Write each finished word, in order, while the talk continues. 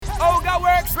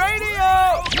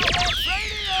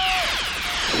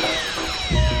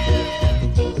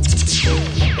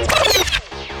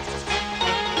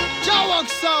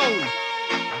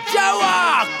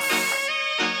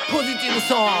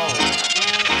sound.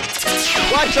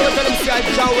 Watch out, tell them say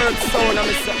OGAWORKS sound. I'm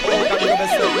Mr. Oga, I'm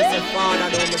Mr. Fan,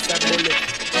 I know Mr. Bullet.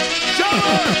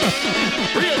 OGAWORKS,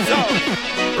 real sound,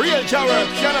 real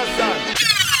OGAWORKS, you understand?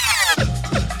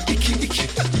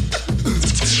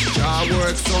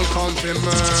 OGAWORKS sound come to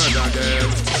murder them.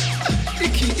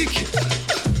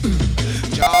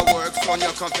 OGAWORKS sound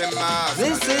you come to murder.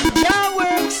 This is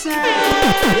OGAWORKS sound.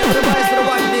 Yes, the boys for the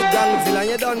one big gangzilla,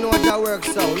 you don't know OGAWORKS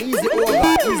sound. Easy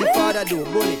Oga, easy father do,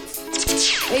 bullets.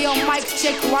 Hey yo, mic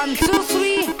check 1, 2,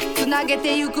 3. To not get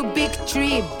there, you could big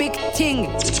tree, big thing.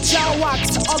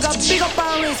 OGAWORKS, Oga, big up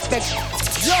and respect.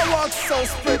 OGAWORKS sound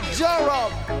spread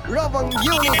J-Rob, love and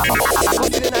unity.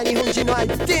 Putting on your original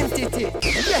identity.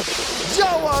 Yes,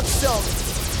 OGAWORKS sound.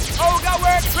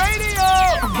 OGAWORKS Radio.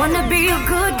 I wanna be a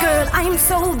good girl, I'm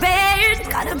so bad.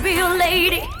 Gotta be a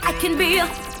lady, I can be a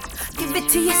give it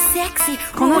to you sexy.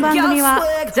 この番組は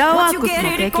OGAWORKS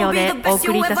の提供でお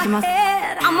送りいたします。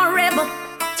I'm a rebel,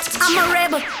 I'm a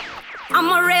rebel, I'm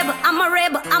a rebel, I'm a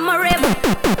rebel, I'm a rebel,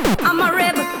 I'm a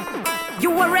rebel.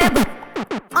 You a rebel,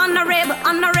 I'm a rebel,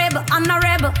 I'm a rebel, I'm a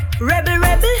rebel. Rebel,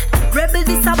 rebel, rebel.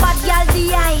 This a bad girl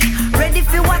DI. Ready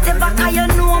for whatever 'cause you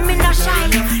know me not shy.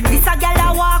 This a girl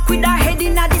I walk with her head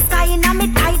in the sky in a me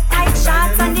tight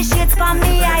shorts and the shades for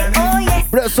me eye. Oh yes.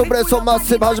 ブレストブレストマッ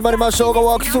シブ始まりましょう。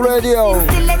OGAWORKS Radio。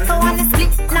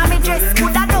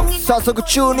早速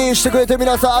チューニンしてくれて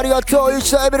皆さんありがとう。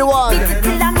Each and everyone。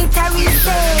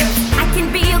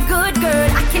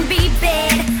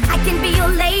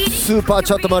スーパー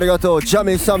チャットもありがとう。ジャ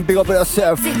ミーさんビッグアップヨーセ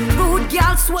ルフ。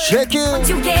チェッキン。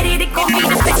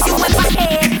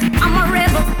I'm a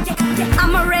rebel,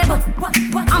 I'm a rebel,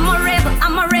 I'm a rebel,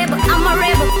 I'm a rebel, I'm a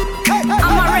rebel,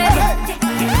 I'm a rebel,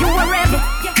 you a rebel,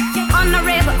 I'm a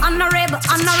rebel, I'm a rebel,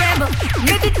 I'm a rebel.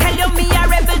 Maybe tell you me a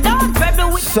rebel, don't rebel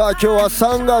with. さあ今日は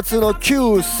3月の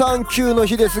9、39の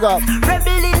日ですが、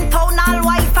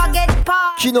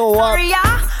昨日は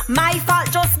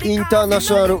インターナ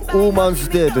ショナルウーマンズ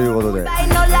デーということで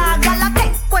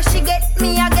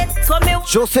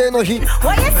女性の日、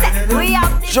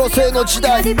女性の時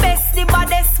代。今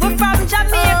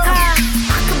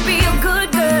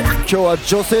日は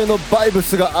女性のバイブ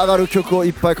スが上がる曲をい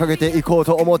っぱいかけていこう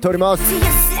と思っております。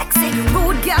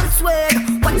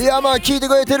いやまあ聞いて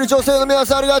くれてる女性の皆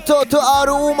さんありがとう。とあ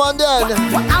るウーマンデン、あ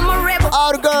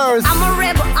るガールズ、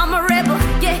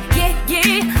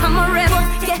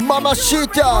ママシー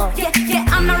タ。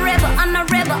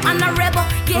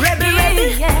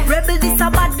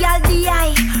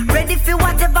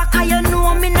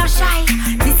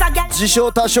自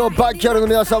称多少バッキャルの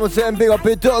皆さんも全部が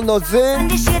ビドンの全。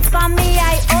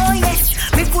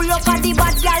Me full up of the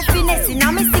bad girl finesse.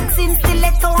 Now me 16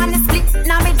 stiletto and the split.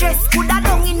 Now me dress good a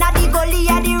down inna the gully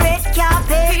of the red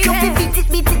carpet. You fi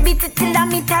beat it till the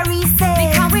meter reset.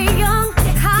 Because we young,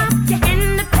 hot,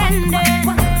 independent.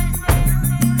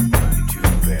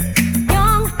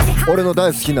 Young, 俺の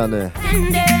大好きなね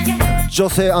女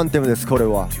性アンテムです。これ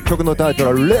は曲のタイ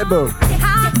トルはレベル。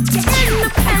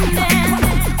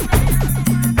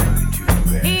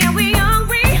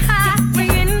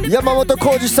山本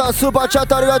浩二さんスーパーチャッ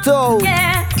トありがとう。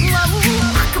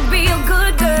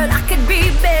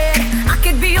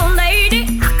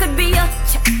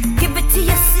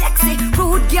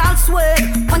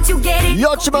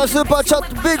よっちまんスーパーチャッ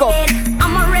トビゴ。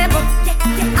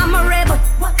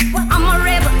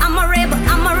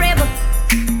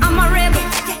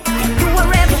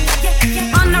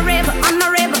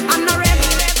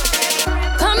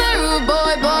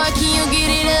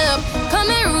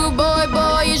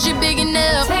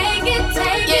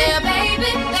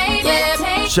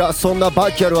じゃあそんなバ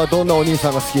ッキャルはどんなお兄さ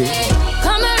んが好き？コ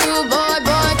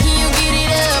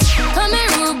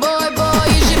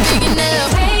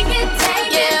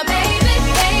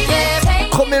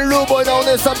メンルーボーイなお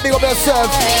姉さんビッグアップヨーセル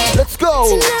フ。レッツゴー。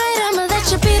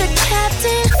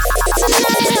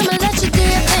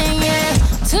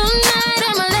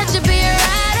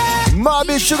マー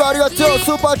ビッシュがありがとう。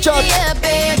スーパーチャット。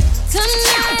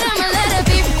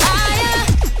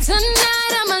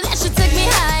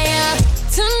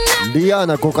リアー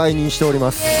ナ誤解認しており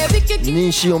ます。妊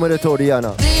娠おめでとうリアー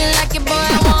ナ。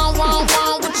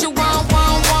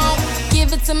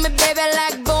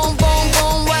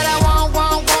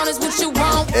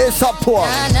サッポは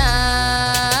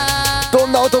ど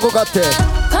んな男かって。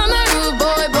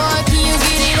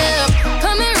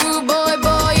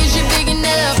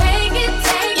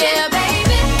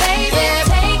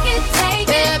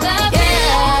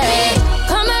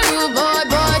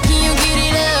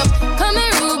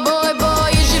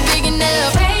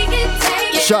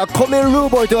じゃあコメンルー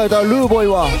ボーイと言われたらルーボーイ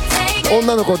は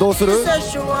女の子どうする？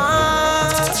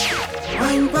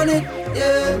 wine pon it,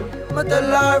 yeah. My tell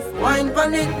her wine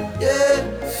pon it,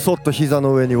 yeah. そっと膝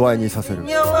の上にワインにさせる。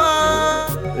 You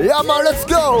want? Yeah man, let's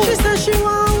go. She said she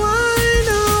want wine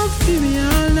up, give me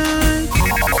all night. She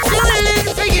willing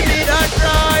to give me that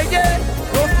ride, yeah.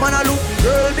 Rough man a look,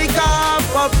 girl big up,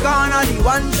 popcorn a the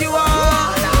one she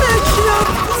want. Make she up,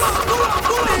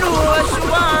 me know what she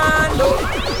want, know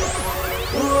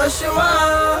what she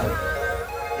want,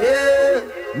 yeah.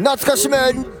 懐かしめ、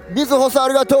水穂さんあ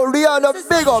りがとう。リアナビッ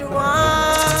グアップ。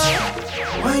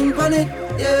 Wine pon it,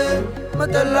 yeah. My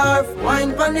tell her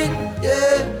wine pon it,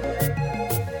 yeah.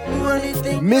 Do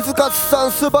anything. 水勝さ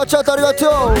んスーパーチャットありがとう。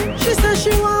 She said she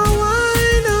want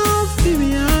wine up, give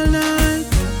me all night.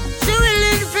 She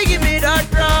willing to give me that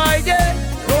ride, yeah.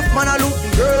 Rough man a look, the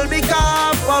girl big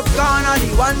up, popcorn a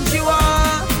the one she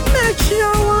want. Make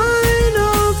sure wine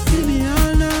up, give me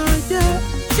all night, yeah.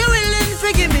 She willing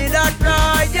to give me that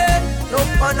ride, yeah.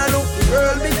 Rough man a look, the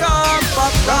girl big up,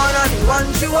 popcorn a the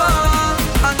one she want.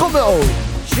 Come on.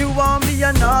 She want me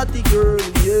a naughty girl,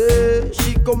 yeah.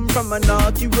 She come from a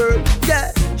naughty world,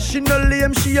 yeah. She no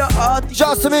lame, she a hearty. ジ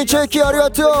ャスミンチェキありが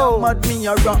とう。 Mad me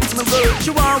a rock my world.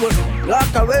 She want work,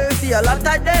 lock away for a lot of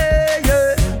day,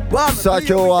 yeah. さあ今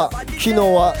日は昨日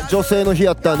は女性の日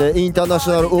やったんでインターナシ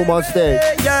ョナルウーマンスデー。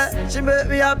 Yeah, she make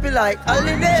me happy like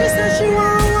holiday. She said she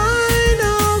want wine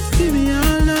up, give me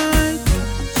all night.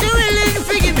 She willing to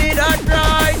give me that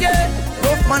ride, yeah.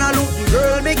 Rough man a look, the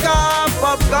girl make up,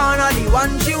 popcorn a the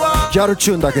one she want. ギャル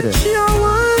チューンだけで。 She a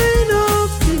wine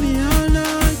up, give me all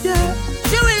night, yeah.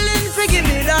 She willing to give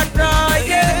me that ride,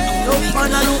 yeah. Rough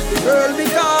man a look, the girl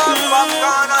make up,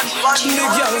 popcorn a the one she The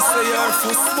want. girl say her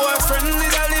first boyfriend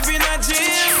is a live in a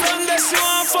gym. Someday she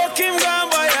want fuck him, go and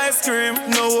buy ice cream.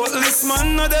 No this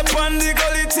man no dey on the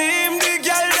gully team. The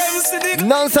girl them see the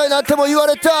何歳になっても言わ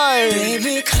れたい。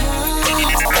 Baby, come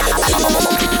into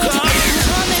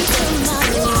my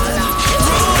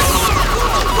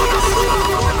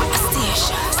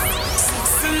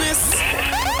sexiness.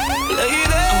 Lady,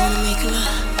 lady.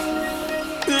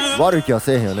 悪い気は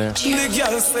せえへんよね。 the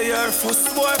girl say her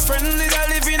first boyfriend is a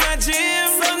live in a gym.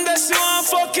 Someday she want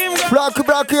fuck him, go ブラック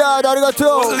ブラックヤードありが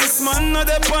とう。 this man no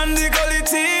dey on the gully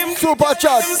team. スーパーチ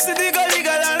ャッ Them see the gully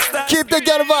girl and start. Keep the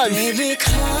girl vibe. Baby,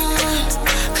 come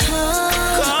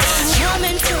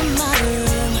into my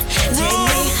room. Take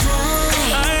me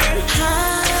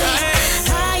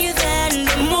higher than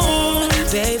the moon.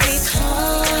 Baby,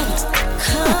 come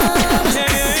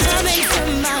into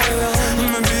my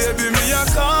room. Baby, me a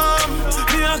come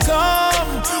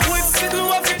with sitting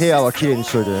waffle. 部屋は綺麗に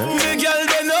しといてね。 The girl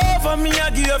bend over me a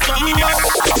give from back. Me a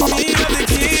the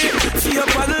key, see up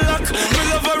on the lock. Me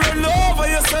love her run over,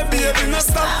 you say baby no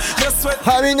stop. Just sweat,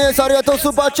 ハミネスありがとうス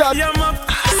ーパーチャット。 yeah map.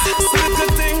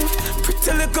 Little thing,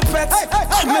 pretty little pet. Make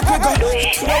we go,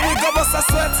 when we go bust a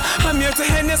sweat. I'm here to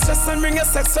end your stress and bring your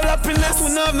sexual happiness. We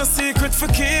don't have no secret for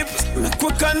keep. Make we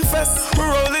confess,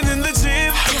 we're rolling in the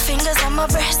jeep. Your fingers on my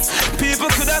breast, People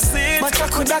could have seen, but I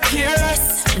could have cared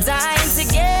less. dying to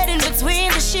get in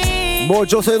between the sheets. もう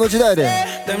女性の時代で。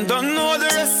 Them don't know the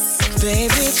rest. Baby,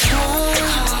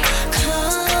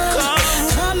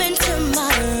 come into my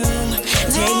room.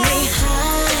 Take me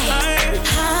higher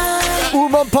ウー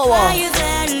マンパワー。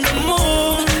 than the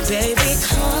moon. Baby,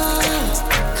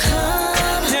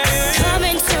 come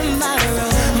into my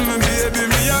room. Baby,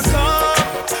 me a come.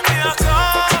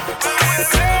 We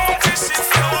say this is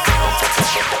so.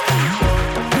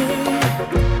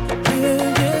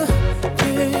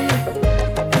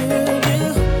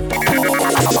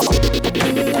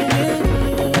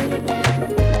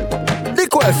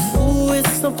 Request. Ooh, it's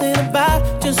something about,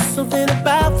 just something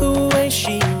about the way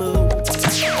she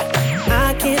moves.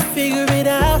 I can't figure it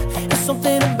out. It's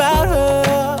something about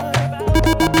her.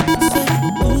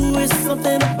 Ooh, it's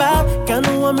something about kind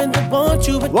of woman that wants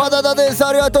you, but 和田田です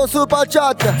ありがとうスーパーチャ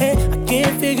ット。 hey, I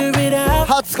can't figure it out.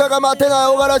 20日が待てない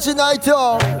おがらしない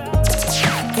と。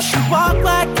 Cause she walk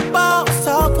like a boss,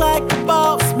 talk like a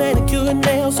boss. Manicure and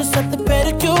nails, just set the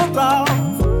pedicure off.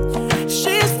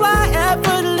 She's fly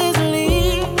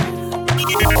effortlessly.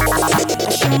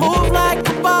 She move like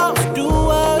a boss, do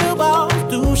what a boss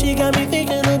do. She got me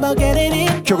thinking about getting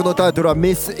it. 曲のタイトルは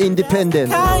Miss Independent。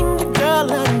 Kind of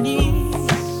girl I need.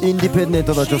 インディペンデン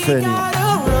トな女 She 性に。 got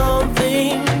her own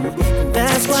thing.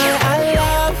 That's why I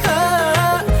love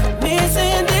her. Miss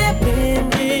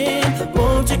Independent.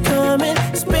 Won't you come and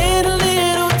spend a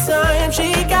little time?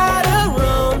 She got her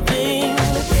own thing.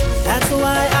 That's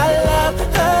why I love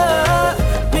her.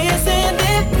 Miss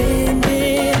Independent.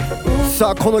 さ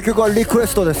あこの曲はリクエ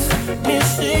ストです。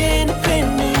 Miss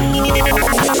Independent.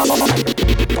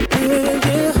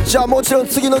 じゃあもちろん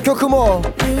次の曲も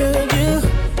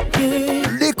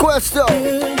リク request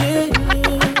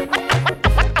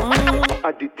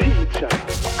At the teacher.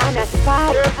 And a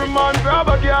spot. Every man grab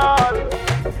a girl.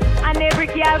 And every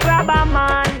girl grab a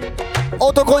man.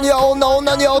 男には女、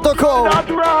女には男 Not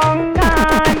wrong.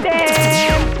 And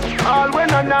them. All when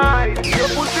a night. Your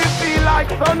pussy feel like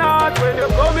sun hot when you're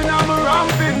coming on my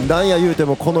ramping. なんや言うて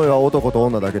もこの世は男と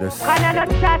女だけです Can I not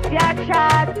chat, ya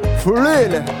chat? For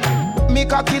real Me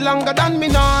cocky longer than me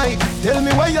night. Tell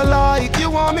me where you like. You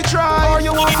want me try or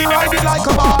you want me ride it like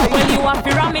a bike? Well, you have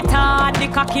to ram it hard. The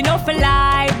cocky no for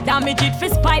life. Damage it for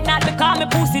spite, not because me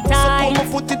pussy So tight. put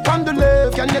my foot it on the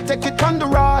left. Can you take it on the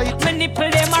right? My nipple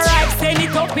them a right, send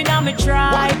it up in a me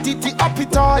try. White titty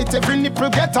appetite. Every nipple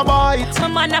get a bite. My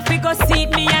man a figure seat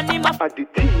me and him a At the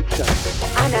teacher.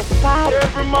 And a spot.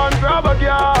 Every man grab a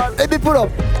girl. Ebi pull up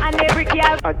And every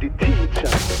girl. At the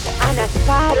teacher. And a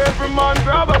spot. Every man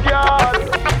grab a girl.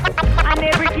 And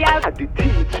every girl. At the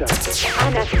teacher.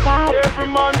 And a spot. Every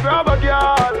man grab a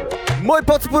girl. もう一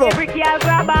発プロ Every girl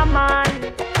grab a man.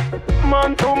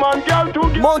 Man to man, girl to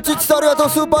girl. モンチッチさんありがとう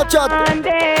スーパーチャッ And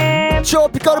them. ト超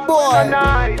ピカルボーイ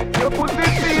Night. Your pussy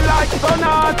feel like sun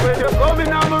hot when you're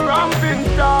coming on my ramping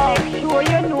shop. Make sure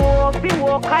you know. Be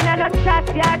walk and a not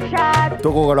chat, ya chat.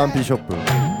 どこがランピーショップ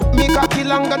Me cocky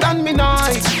longer than me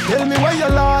night. Tell me where you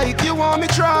like. You want me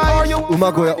try or you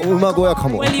馬小屋か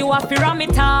も Well, you have to ram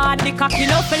it hard. The cocky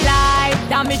no for life.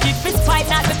 Damage it for spite,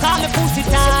 not because me pussy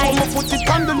tight. I'ma put it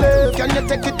on the left. Can you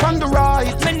take it on the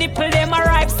right? My nipple them a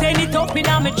ripe, send it up in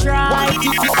a me try. White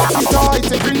titty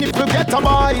appetite. Every nipple get a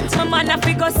bite. My man a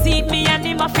figure seat me and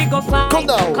him a figure fight. Come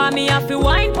down. Call me a fi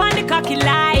wine pon the cocky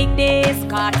like this.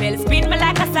 Cartel spin me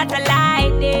like a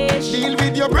satellite dish. Deal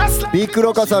with your breast like ビッグ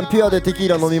ロカさんピュアでテキー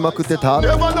ラ飲みまくってた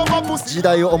never love a pussy. 時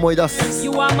代を思い出す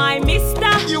You are my mister.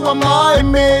 You are my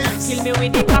miss. Kill me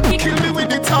with the cocky. Kill me with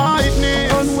the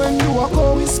tightness. And when you walk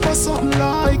out, whisper something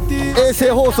like this. 衛星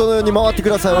放送のように回ってく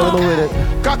ださい俺の上で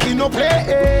Cocky no play.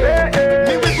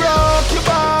 Me we broke your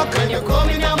back when you're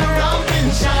coming on my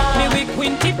ramping shot. Me we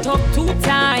quint it up 2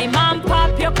 times and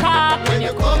pop your cock. When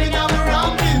you're coming on my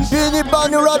ramping shot. ビニバ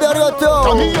ニラビありが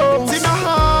と Me う out in a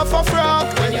half a frock.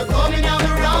 When you're coming on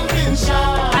my ramping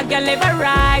shot. I can live a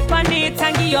ride pon it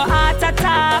and give your heart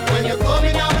attack. When you're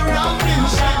coming on my ramping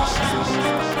shot.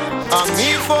 And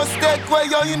me first take away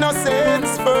your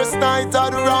innocence. First night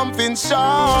at the ramping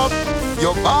shop.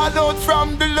 You ball out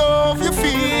from the love you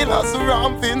feel as the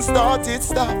ramping started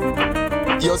stop.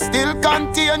 You still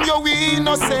contain your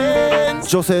innocence.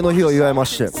 女性の日を祝いま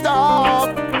して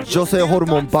Stop. 女性ホル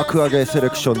モン爆上げセレ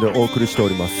クションでお送りしてお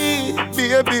ります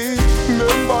Baby,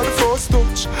 remember the first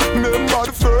touch. Remember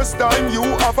the first time you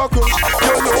have a crush.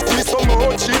 You love me so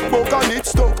much, it broke and it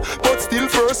stuck. But still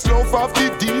first love have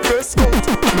the deepest cut.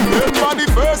 Remember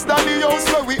the first time the house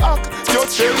where we act. You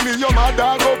tell me your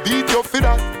mother go beat you for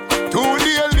that. 2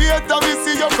 days later we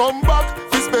see you come back.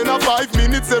 We spend a 5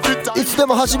 minutes every time. いつで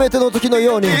も初めての時の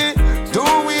ように 2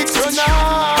 weeks run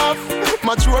off.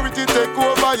 Maturity take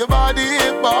over your body,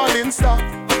 balling stop.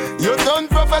 You done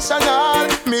professional,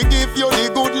 me give you the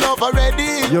good love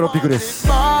already. ヨロピクです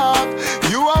Back.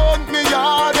 You want me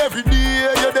yard every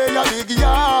day. You're there, a big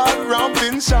yard,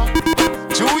 ramping shop.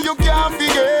 True, you can't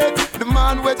forget the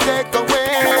man we take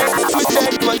away. We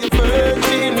take for your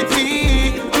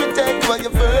virginity. We take for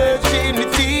your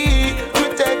virginity.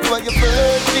 We take for your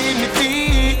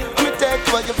virginity. We take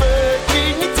for your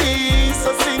virginity.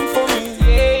 So sing for me.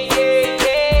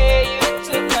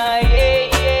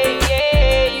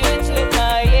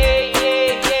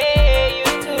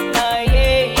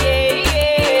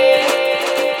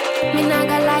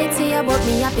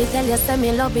 Tell you say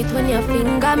me love it when you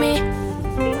finger me.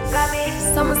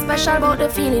 Something special about the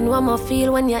feeling one more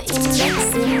feel when you're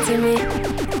indexing to me.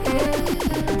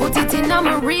 Put it in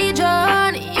my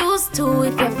region. Used to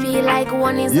if you feel like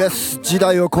one is Yes 時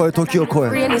代を超え時を超え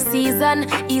rainy season.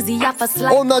 Easy up a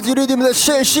slide. 同じリズムで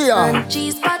シェイシア And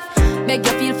cheese pot. Make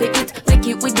you feel for it. Make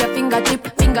it with your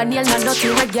fingertip. Fingernail not dirty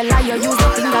regular. You use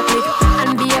your finger clip.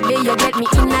 And baby you get me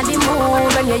in the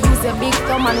mood. When you use your big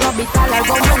thumb and rub it all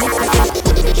around your lips.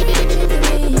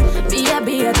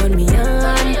 Baby turn me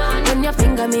on. When you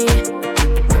finger me.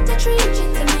 Put the tree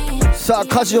into me. さあ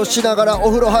家事をしながらお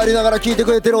風呂入りながら聞いて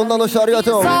くれてる女の人ありが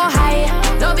とう So high.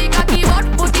 No big cocky but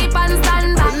put it on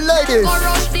stand back. Ladies. Go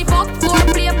rush the fuck for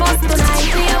play bus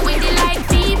tonight. Play with it like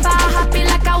FIFA. Happy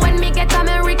like a when me get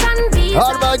American visa.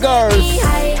 All my girls.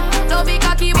 No big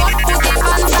cocky but put it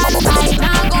on stand back.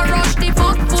 Now go rush the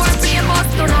fuck for play bus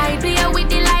tonight. Play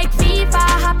with it like FIFA.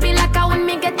 Happy like a when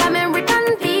me get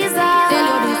American visa. Tell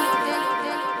you this.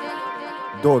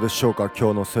 どうでしょうか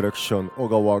今日のセレクション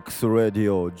OGAWORKS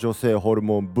Radio 女性ホル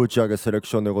モンぶち上げセレク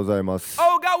ションでございます。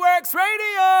 OGAWORKS Radio.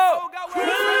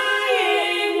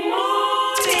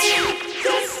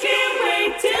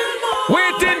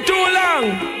 Waiting too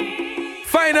long.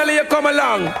 Finally you come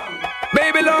along.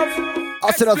 Baby love.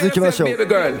 焦らず行きましょう。 Baby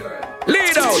girl.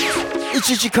 Lead out.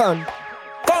 1時間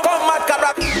Come mad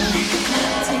cabra. Taking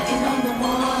on the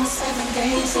wall 7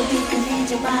 days so we can need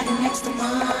your body next to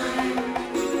mine.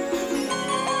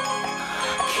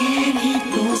 Can't eat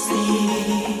no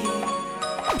sleep.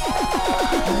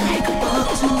 Like a buck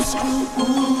to screw.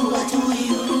 What do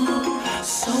you?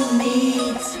 So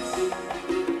neat.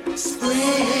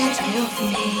 Spread your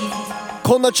feet.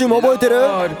 こんなチューン覚えてる？ All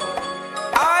of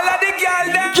the girl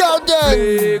them.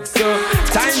 Flex,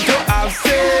 time to have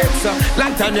sex.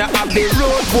 Long time you have the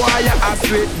road boy, you a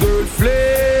sweet girl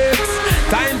flex.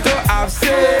 Time to have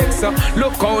sex.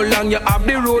 Look how long you have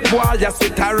the road boy, you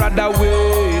sweet I rather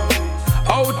wait.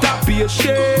 Out of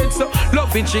patience,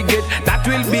 loving she get, that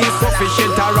will be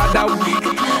sufficient I rather wait.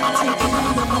 Taking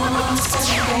on the wall 7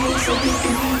 days so we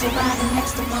can need your body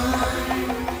next to mine.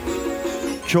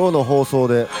 今日の放送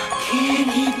で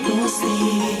Can't eat no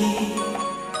sleep.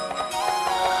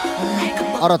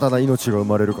 新たな命が生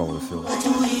まれるかもですよ。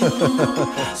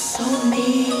 So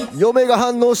neat. 嫁が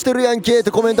反応してるやんけっ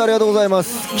てコメントありがとうございま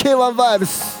す。 K1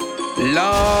 Vibes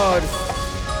Lord,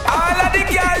 all of the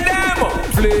girl them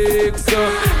flex.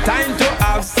 Time to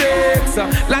have sex.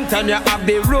 Long time you have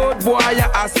the road boy, you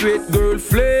a sweet girl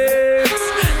flex.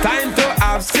 Time to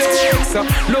have sex.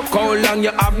 Look how long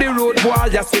you have the road boy,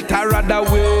 you sweet I rather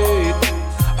wait.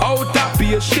 Out of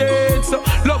patience,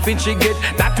 loving she get,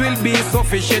 that will be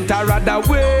sufficient I rather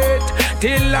wait.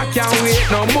 Till I can't wait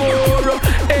no more.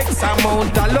 X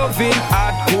amount of loving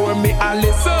hardcore me a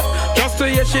listen. Just to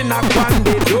hear she knock on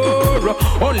the door.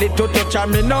 Only to touch her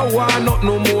me no want not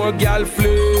no more girl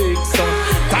flex.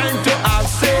 Time to have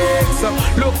sex.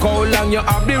 Look how long you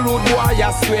have the road boy,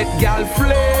 you sweat girl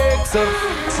flex. You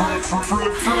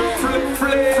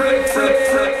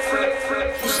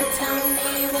should tell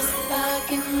me what's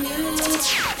bugging you,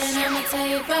 and I'ma tell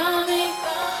you about me.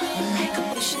 Like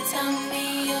you should tell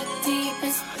me your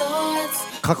deepest thoughts.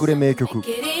 隠れ名曲 Make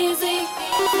it easy.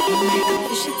 Like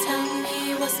you should tell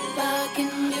me what's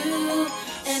bugging you,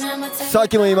 and I'ma tell さっ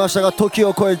きも言いましたが時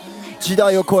を超え時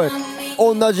代を超え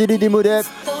同じリズムで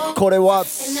これは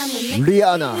リ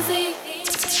アナ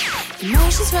You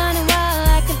know she's running wild,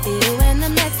 I can feel it when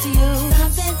I'm next to you.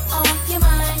 Something on your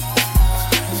mind.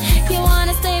 You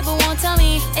wanna stay but won't tell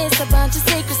me. It's a bunch of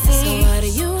secrecy. So what are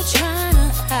you trying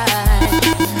to hide?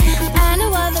 I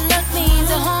know what the look means.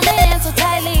 So hold my hand so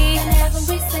tightly. Whenever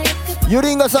we say goodbye. ユ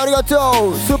リンガスありがと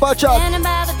うスーパーチャット Standing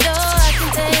by the door, I can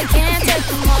tell you can't take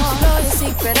no more. Blow your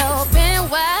secret open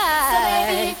wide. So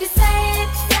baby, if you say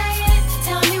it,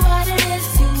 tell me what it is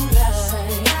you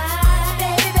like.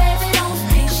 Baby, baby, don't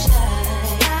be shy.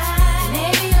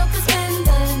 Maybe you could spend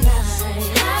the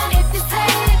night. If you say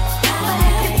it, but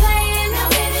if you're playing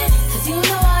with it, 'cause you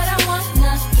know what I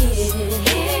wanna hear.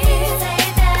 Say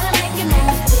that I make you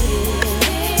move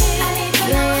it. I need to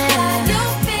know how you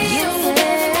feel. So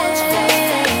baby, won't you say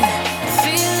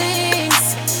Feelings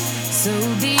so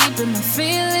deep in my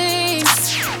feelings.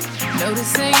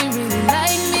 Notice you really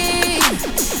like me.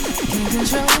 Can't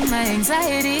control my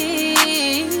anxiety.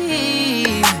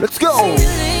 Let's go!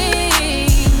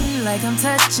 Feeling like I'm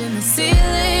touching the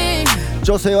ceiling.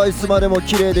 女性はいつまでも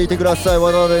綺麗でいてください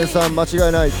渡辺さん間違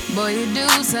いない Boy, you do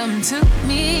something to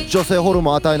me. 女性ホル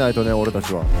モン与えないとね俺た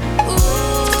ちは Ooh,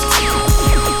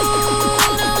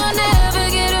 no, I'll never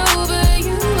get over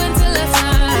you until I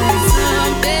find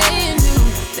something new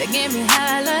that get me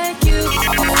high like you.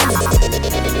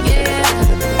 Yeah.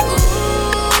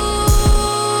 Ooh,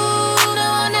 no,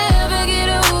 I'll never get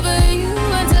over you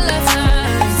until I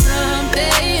find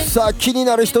something. さあ気に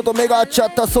なる人と目が合っちゃ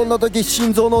ったそんな時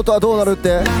心臓の音はどうなるって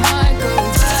My heart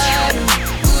goes ba-dum,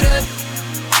 boot up,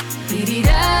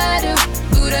 beady-da-dum,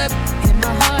 boot up, and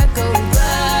my heart goes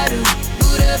ba-dum,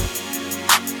 boot up,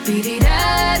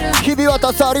 beady-da-dum. 日々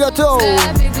渡さんありがとう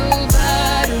Happy go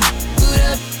ba-dum, boot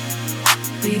up,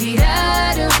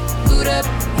 beady-da-dum, boot up,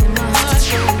 and my heart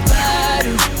goes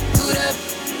ba-dum, boot up,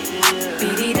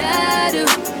 beady-da-dum.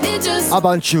 It just ア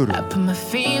バンチュール I put my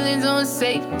feelings on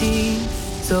safety,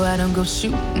 so I don't go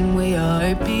shooting where your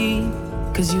heart beat.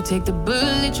 'Cause you take the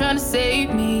bullet trying to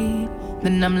save me,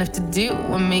 then I'm left to deal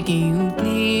with making you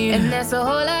bleed. And that's a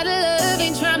whole lot of love,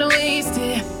 ain't trying to waste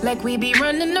it. Like we be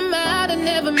running them out and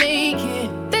never make it.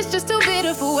 That's just too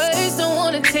bitter for words, don't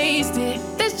wanna taste it.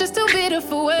 That's just too bitter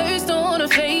for words, don't wanna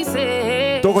face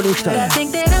it. どこに行きた But I い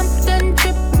think that I'm done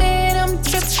tripping, I'm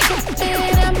tripping,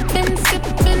 I've been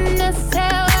sipping, that's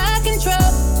how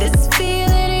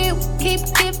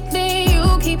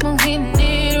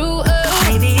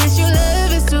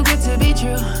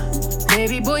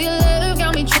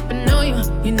me tripping on you.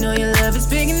 You know your love is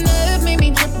big enough, make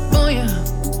me trip on you.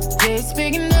 Yeah, it's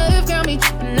big enough, got me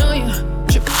tripping on you.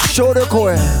小旅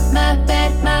行へ My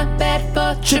bad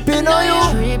for tripping on you.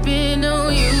 Tripping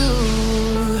on you.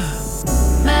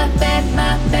 My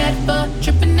bad for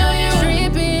tripping on you.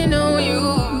 Tripping on you.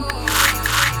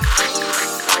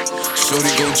 Shorty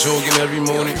go jogging every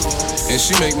morning, and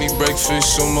she make me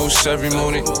breakfast almost every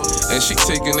morning. And she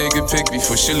take a nigga pic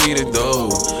before she leave the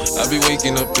door. I be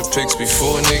waking up the pics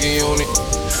before a nigga on it.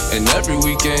 And every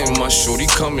weekend my shorty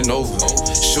coming over.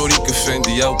 Shorty can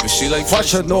Fendi out, but she like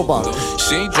Fashion Nova.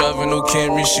 She ain't driving no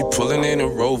Camry, she pulling in a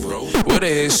Rover. With her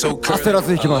hair so curly.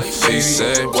 She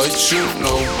said, what you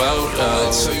know about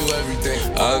us? I tell you everything.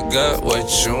 I got what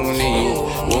you need.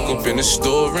 Woke up in the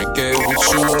store and get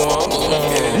what you want.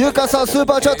 Yuka-san,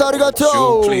 super chat ありがと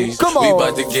う。Come on. We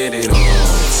about to get it on.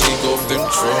 Take off them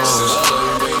drawers.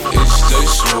 It's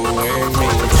just you and me.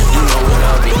 You know what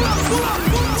I mean.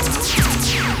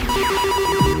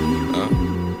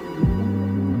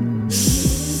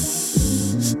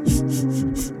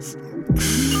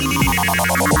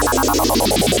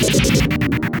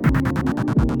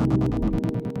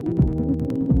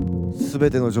すべ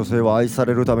ての女性は愛さ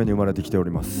れるために生まれてきており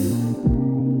ます。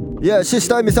Yeah, シス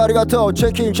ターミスありがとう。チ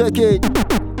ェックイン、チェックイン。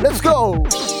Let's go!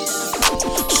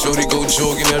 Shorty go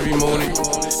jogging every morning,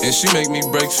 and she make me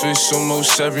breakfast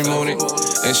almost every morning.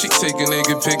 And she take a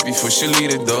nigga pic before she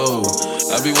leave the door.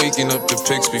 I be waking up the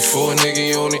pics before a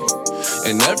nigga on it.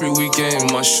 And every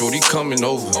weekend my shorty coming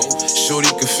over. Shorty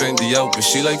can Fendi out, but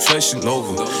she like Fashion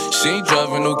Nova. She ain't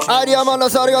driving no car. With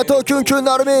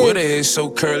her hair so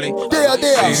curly.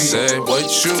 She said,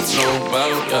 what you know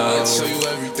about us? I tell you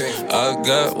everything. I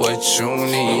got what you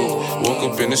need. Woke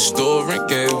up in the store and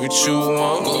get what you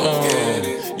want.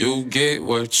 You get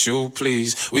what you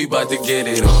please. We bout to get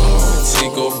it on.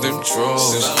 Take off them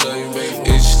drawers.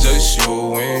 It's just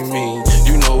you and me.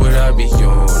 You know what I be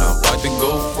on. I'm about to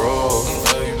go raw.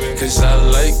 Cause I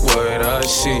like what I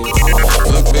see.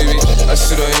 Look baby, I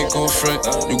said I ain't gon' front.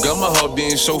 You got my heart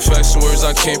beating so fast, some words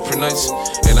I can't pronounce.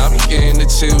 And I be getting the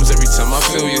chills every time I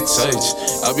feel your touch.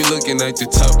 I be looking at the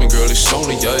top and girl it's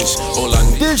only ice. All I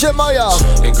need DJ Maya.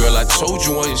 And girl I told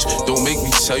you once, don't make me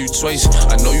tell you twice.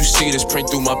 I know you see this print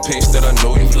through my pants that I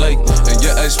know you like. And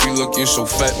your ass be looking so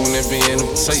fat when it be in them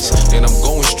tights. And I'm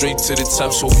going straight to the top,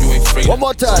 so you ain't afraid. One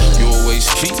more time. You always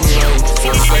keep me right.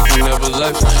 For a fact you never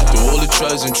left. Through all the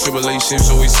trials and tribulations,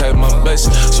 always had my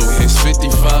best. So here's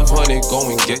 5,500, go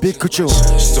and get big kuchu.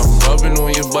 Start rubbing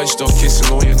on your butt, start kissing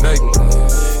on your neck.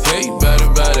 Hate bad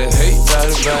about it, hate bad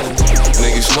about it.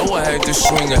 Niggas know I had to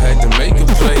swing, I had to make a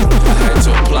play. I had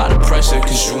to apply the pressure,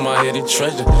 cause you my hidden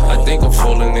treasure. I think I'm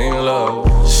falling in love.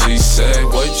 She said,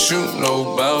 what you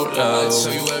know about us?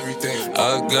 I tell you everything.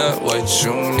 I got what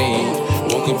you need.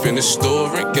 Woke up in the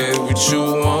store and get what you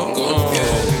want.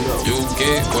 You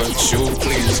get what you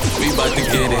please. We bout to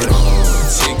get it on.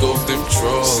 Take off them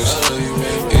drawers.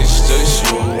 It's just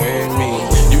you and me.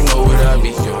 You know what I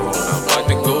be on. I'm about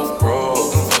to go raw.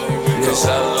 Cause I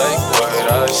like what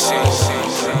I see.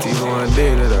 Even one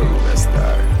day that I will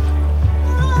start.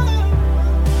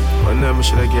 One time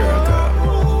should I get a car?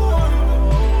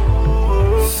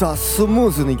 さあスムー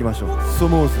ズにいきましょう。ス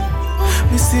ムーズに。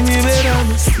Miss me better,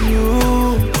 miss you,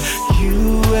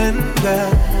 you and I.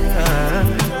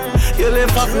 You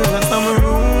left up in some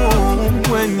room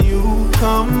when you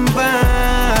come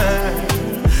back.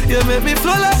 You make me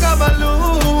flow like a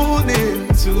balloon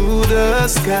into the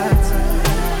sky.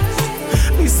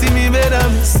 Miss me better,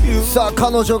 miss you. さあ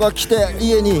彼女が来て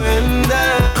家に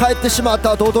帰ってしまっ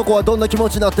た後、男はどんな気持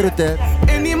ちになってるって？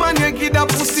 Any man you give that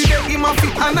pussy, they him a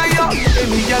fit and I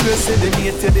Any girl you say they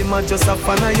hate you, they man just a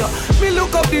fan of you. Me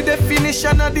look up the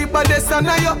definition of the baddest and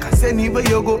I cause anywhere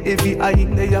you go, every eye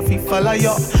in there you fi follow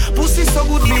you. Pussy so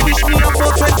good, me wish me up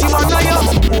for 21 of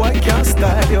you. Boy can't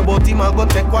style you, but him a go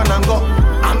take one and go.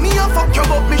 And me a fuck you,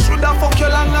 but me shoulda fuck you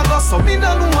long ago. So me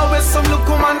no know how some look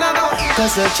come and go.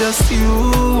 Cause it's just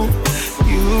you,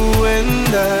 you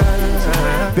and I.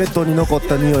 ベッドに残っ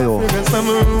た匂いを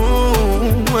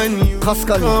かす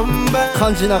かに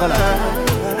感じながら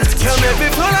You make me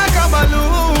feel like a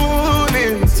balloon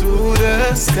into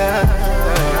the sky.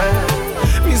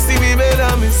 Me see me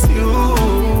better, miss you,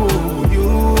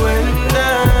 you and I.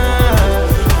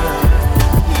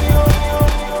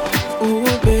 Oh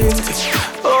baby,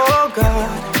 oh God,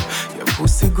 your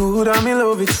pussy good and me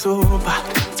love it so bad.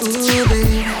 Ooh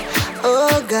baby,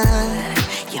 oh God,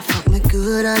 you fuck me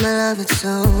good and I love it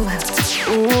so bad.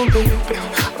 Oh baby,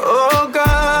 oh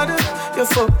God, you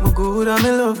fuck me good and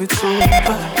me love it so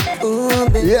bad. Ooh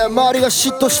baby, yeah 周りが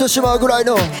嫉妬してしまうぐらい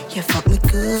の you fuck me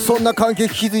good. そんな関係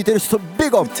築いてる人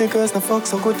Big up. Pretty girls no fuck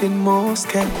so good in most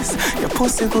cases. Your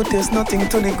pussy good, there's nothing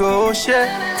to negotiate.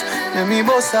 Let me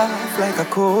boss off like a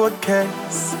cold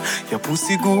case. Your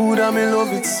pussy good, I'm in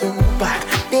love it so bad.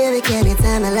 Baby, can you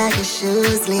tell me like a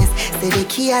shoes list? Say the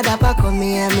key at the back of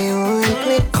me and me own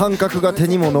clip. 感覚が手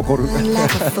にも残る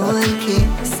Like a phone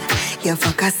kiss. You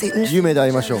fuck a sitting. 夢で会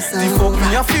いましょう The fuck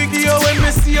me a figure when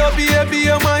me see you, baby,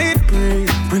 you might pray.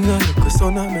 Bring a little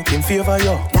son and make him favor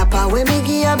you. That part when me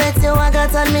give you bet you I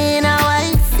got on me in a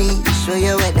wifey. Show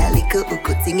you what that little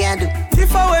hook thing I do.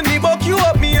 If I when me buck you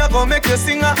up, me I gon' make you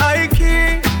sing a high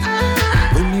key.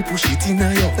 When me push it in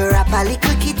a you. Rap a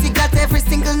little kitty got every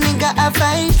single nigga a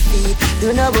 5 feet.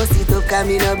 Do no bust it up, come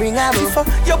me no bring a boo.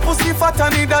 Your pussy fat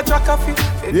and need a jack of it.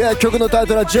 Yeah, 曲のタイ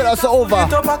トルは Jealous Over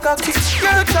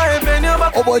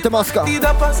覚えてますか？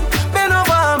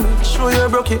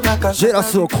ジェラ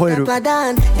スを超える The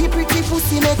pretty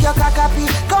pussy make your cock happy.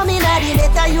 Come in at the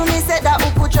letter, you me said that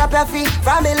who could trap your feet.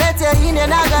 From me letter in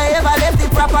and I got ever left the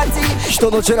property.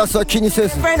 人のジェラスは気にせ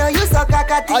ず Friend, you so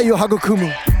cockatty. 愛を育む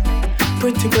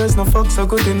Pretty girls no fuck so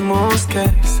good in most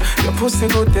cases. Your pussy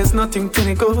good, there's nothing to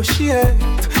negotiate.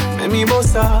 Make me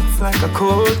boss off like a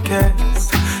cold case.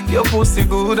 Your pussy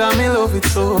good, I'm in love it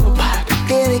so bad.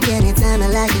 Baby, can you tell me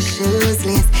like a shoes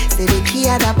list? Say the key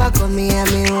at the back of me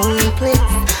and me own place.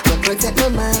 But protect my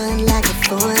mind like a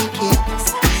phone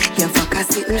kiss. You fuck a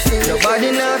sitting shit.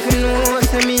 Nobody nothing know,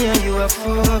 say me and you a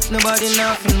fuck. Nobody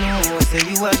nothing know, say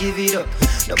you a give it up.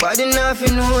 Nobody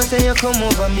nothing know, say you come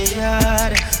over me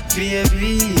yard.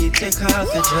 Baby, take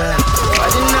off your dress.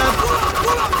 Nobody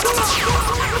nothing.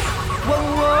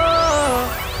 Whoa,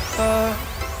 whoa,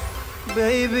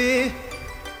 baby,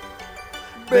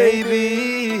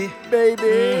 baby,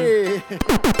 baby.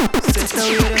 Sit down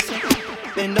with us,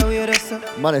 bend down with us.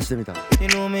 真似してみた You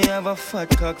know me have a fat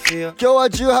cock for you. 今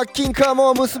日は18金か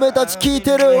も娘たち聞い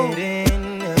てる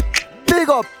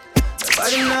Big up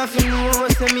Nobody nothing know,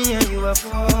 say me and you a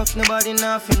fuck. Nobody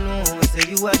nothing know, say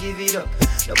you a give it up.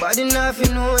 Nobody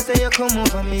nothing know, say you come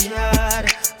over me yard.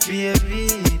 Baby,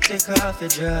 take off your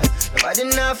dress. Nobody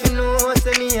nothing know,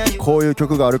 say me and you. こういう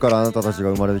曲があるからあなたたちが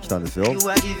生まれてきたんですよ You a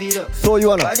give it up. そう言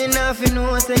わない Nobody nothing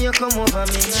know, say you come over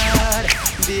me yard.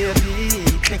 Baby,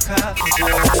 take off your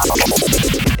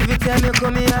dress. Every time you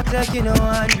come here, act like you know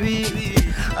I'm dreamy.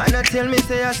 And I tell me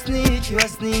say I sneak, you a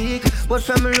sneak. But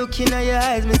from looking at your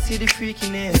eyes, me see the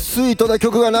freakiness. スイートな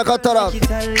曲がなかったら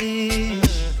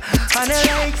And I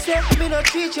like say me no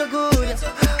treat you good.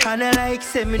 And I like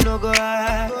say me no go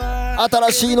hard.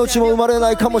 新しい命も生まれ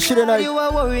ないかもしれない You a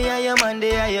worry and your man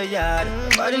they are your yard.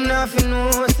 Nobody nothing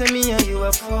know, say me and you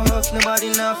a fuck. Nobody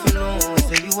nothing know,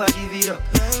 say you a give it up.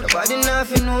 Nobody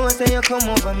nothing know, say you come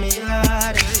over me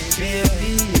yard.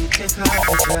 Baby, take off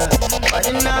your dress.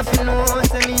 Nobody nothing know,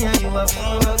 say me and you a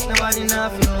fuck. Nobody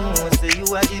nothing know, say you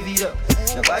a give it up.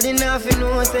 Nobody nothing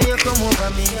know, say you come over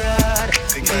me yard.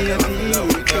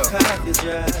 Baby, take off your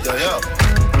dress.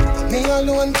 Me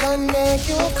alone can make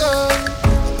you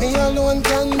come. Me alone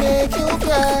can make you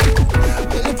cry.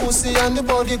 When the pussy and the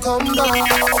body come back.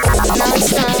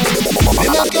 Last time, me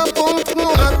make your pum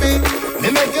pum happy.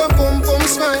 Me make your pum pum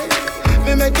smile.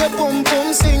 Me make your pum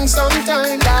pum sing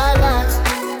sometime. La la,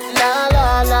 la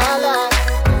la la la,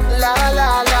 la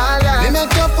la la la. Me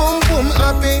make your pum pum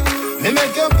happy. Me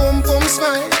make your pum pum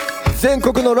smile. 全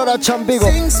国のララちゃんビゴ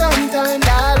Sing sometime.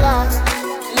 La la,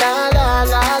 la la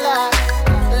la la,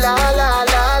 la la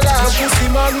la la. Your pussy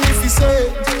man if you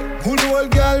say, good old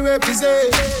girl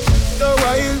represent. The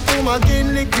wild to my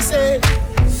kin lick you say.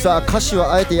 さあ歌詞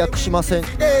はあえて訳しません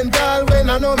Ain't all when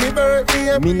I know me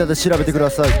birthday. みんなで調べてくだ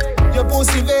さい Your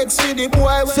pussy vex with the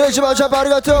boy. 聖島ジャパンあり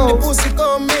がと The う pussy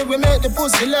come me, we make the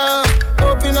pussy laugh.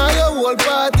 Open all your whole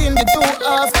part in the two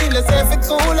half till it's every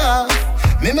cooler.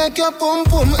 Me make your pum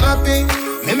pum happy.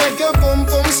 Me make your pum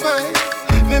pum smile.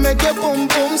 Me make your pum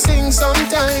pum sing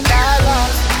sometime. La la,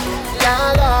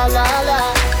 la la la la,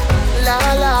 la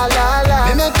la la la.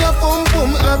 Me make your pum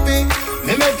pum happy.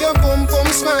 Me make your pum pum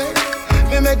smile.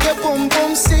 Me make your pum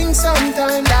pum sing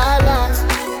sometime. La la,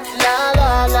 la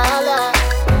la la la,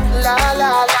 la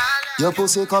la la. Your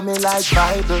pussy coming like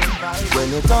Bible.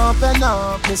 When it open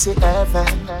up, me see heaven.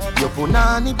 Your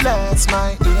punani bless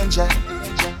my angel.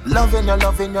 Loving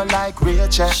you like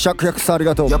Rachel. 芍薬さんあり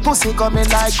がとう Your pussy coming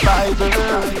like Bible.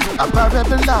 A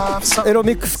parable of something. エロ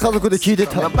ミックス家族で聞いて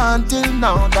た You're born till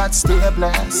now that stay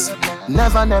blessed.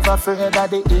 Never fear that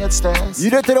the AIDS test.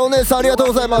 揺れてるお姉さんありがとう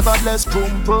ございます Never bless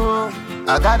boom boom.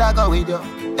 I gotta go with you.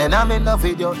 And I'm in love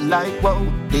with you like wow.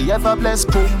 The ever blessed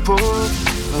boom boom.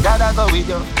 Gotta go with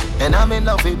you. And I'm in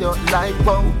love with you like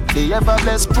wow. The ever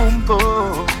blessed boom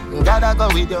boom. Gotta go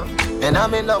with you. And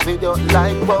I'm in love with you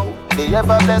like wow. The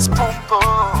ever blessed pum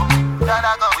pum that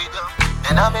I go with you.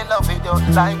 And I'm in love with you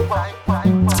like wow.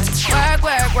 Work,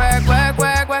 work, work, work,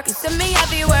 work, work. You see me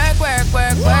happy, work, work,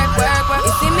 work, work, work, work.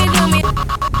 You see me do me.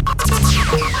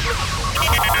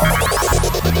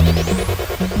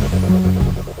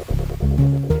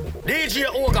 DJ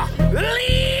Oga,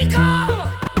 Lika.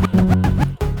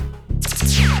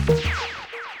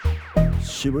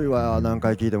 渋いわ、何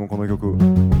回聴いてもこの曲。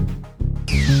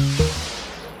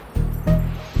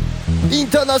イン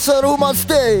ターナショナルウーマンス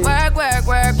テイ。 Work, work,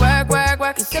 work, work, work,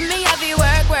 work. You see me happy,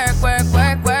 work, work, work,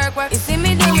 work, work, work. You see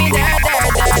me do me dirt,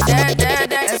 dirt, dirt, dirt, dirt,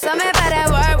 dirt. There's something about that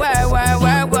work, work, work,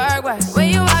 work, work, work. When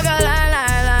you walk a line,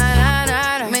 line, line, line,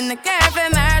 line. I'm in the cafe,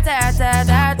 my ta, ta,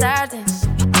 ta, ta, ta.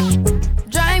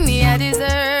 Drive me a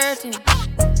deserting.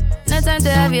 No time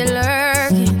to have you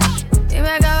lurking. You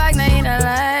make a like, now you don't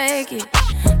like it.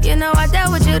 You know I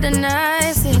dealt with you the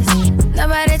nicest.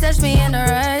 Nobody touched me in the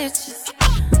righteous.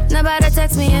 Nobody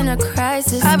text me in a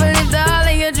crisis. I believed all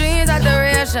of your dreams are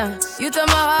duration. You took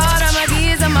my heart, all my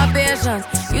keys, and my patience.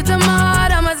 You took my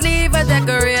heart, I must leave a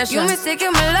decoration. You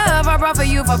mistaken my love, I brought for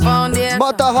you for foundation.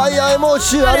 またハイヤーエモー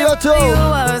ションありがとう。 You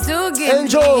was to give me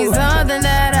something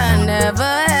that I never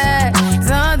had.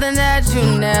 Something that you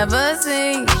never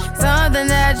seen. Something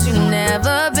that you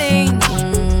never been.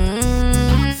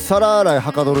 皿洗い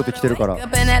はかどるって来てるから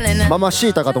ママシ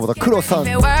ータかと思ったら黒さん。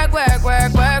 Work, work,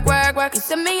 work, work, work, work. You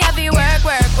see me happy, work,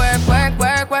 work, work, work,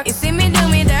 work, work. You see me do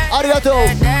me dirt. ありがとう。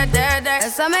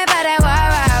 There's something about that wah,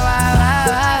 wah, wah, wah,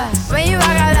 wah. When you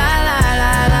walk a la, la,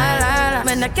 la, la, la.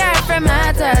 When the cat from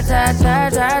my ta, ta, ta,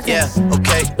 ta, ta. Yeah,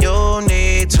 okay. You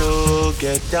need to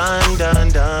get done, done,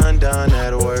 done, done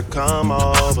at work. Come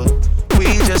over.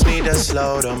 We just need to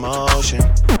slow the motion.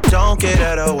 Don't get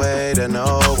out of way to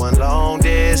no one. Long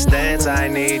distance, I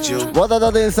need you. 和田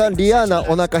田伝さん、リアーナ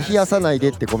お腹冷やさないで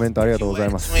ってコメントありがとうござい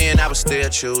ます。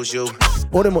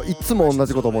俺もいつも同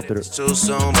じこと思ってる。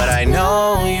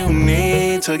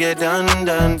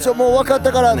もう分かっ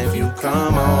たから。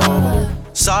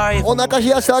お腹冷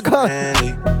やしたらあかん。I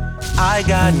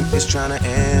got is trying to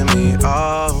end me.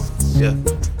 Oh, yeah.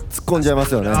 突っ込んじゃいま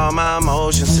すよね。 All my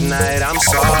emotions tonight, I'm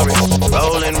sorry.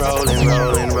 Rolling, rolling,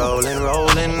 rolling, rolling,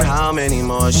 rolling. How many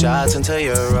more shots until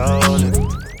you're rolling?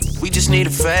 We just need a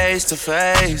face to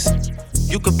face.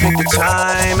 You could pick the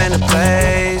time and the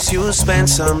place. You'll spend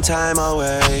some time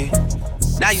away.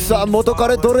 さあ元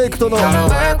彼ドレイクとのコ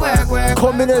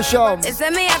ンビネーション。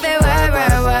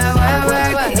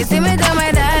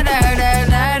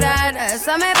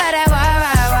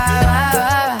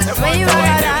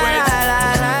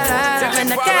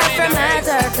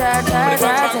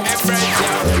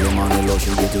 Early morning low,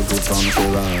 she get you good from she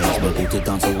rise. But put it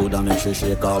on so good and make sure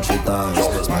shake all she ties.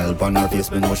 Smile upon her face,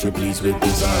 me know she pleased with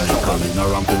this eyes. Coming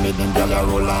around to me, them gyal a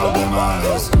roll out them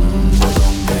eyes. Go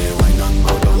down there, wine and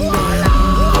go down there.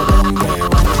 Go down there,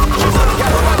 wine and go down there.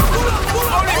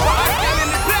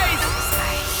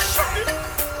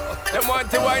 Them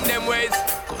want to wind them ways.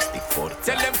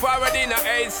 Tell them forward in a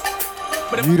ace.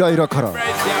 ゆらゆらから。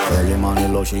 Early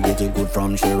morning low, she get it good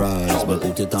from she rise. But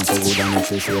put it on so good and make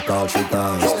sure shake all she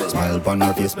ties. Smile upon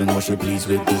her face, me know she pleased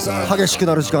with this eyes. 激しく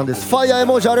なる時間です。ファイヤーエ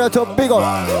モージありがとう。ビゴ。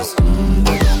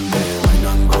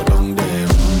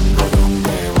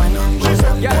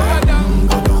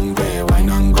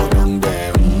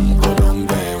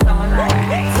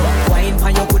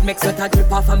 Make sweat a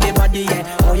drip off of me body, yeah.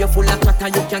 Oh, you're full of chatter,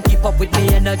 you can't keep up with me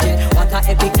energy. What a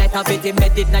epic night of it,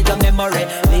 embedded in your memory.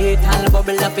 Little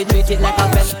bubble up, it treat it like a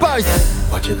bell. Spice!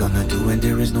 What you gonna do when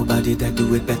there is nobody that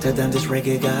do it better than this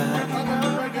reggae guy?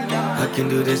 I can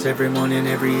do this every morning,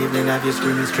 every evening. Have you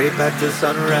screaming straight back to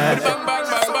sunrise. Bang, bang,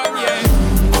 bang, bang, yeah.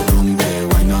 Go down there,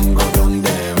 wine and go down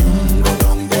there. Go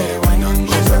down there, wine and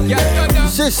go down there.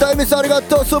 シスターミスありが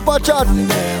とう。スーパーチャート。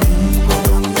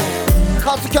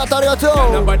カズキャットありがとう。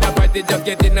 和田田です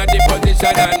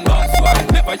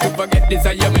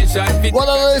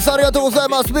ありがとうござい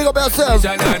ます。ビゴベアセン。は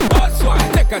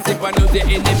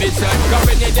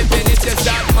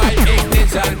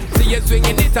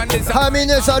い、みん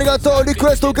なありがとう。リ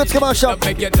クエスト受け付けました。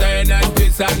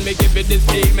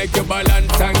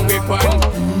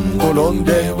 ゴロン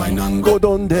でゴ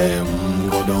ドンで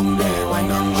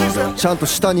ちゃんと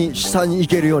下に行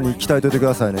けるように鍛えておいてく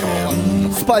ださいね。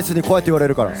スパイスにこうやって言われ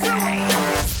るから。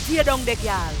 Stay down there,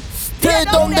 girl. Stay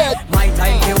down there. My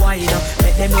time to wind up.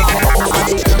 Let them know that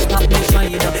nobody can stop me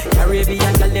shine.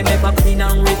 Caribbean girl, them ever clean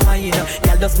and refine.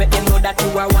 Girl, just make them know that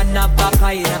you are one of a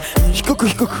kind. 低く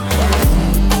低く。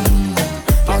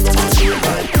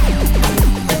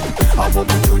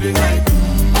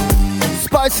 ス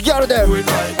パイスギャルで。 One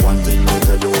thing you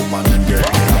tell your woman and get.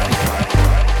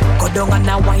 Go down and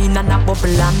a wine and a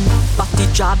bubble and Batty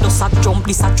jar does a jump,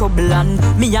 this a trouble and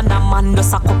me and a man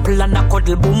does a couple and a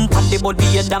cuddle boom. Pan the body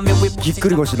head and me whip. ぎっく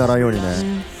り腰ならんように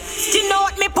ね。You know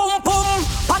what me pum pum.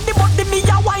 Pan the body me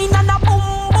a wine and a boom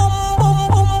boom boom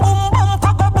boom boom boom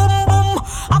pago boom boom.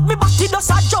 Have me batty does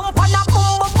a jump and a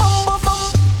boom boom boom boom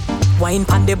boom. Wine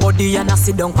pan the body and a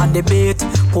sit down pan the bait.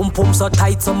 Pum pum so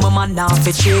tight so my man now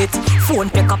fit cheat. Phone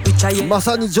take a picture. ま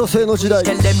さに女性の時代。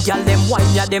 Tell them girl them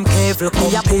wine ya them careful.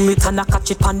 Me a pull it and a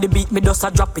catch it pan the beat. Me does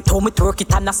a drop it. How me twerk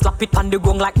it and a slap it pan the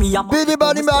gong like me a. ビリ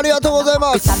バリもありがとうござい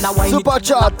ます。スーパー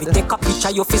チャート。 Take a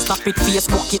picture you face snap it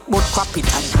Facebook it but crap it.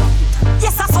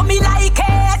 Yes I saw me like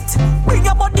it. Bring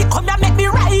your body come and make me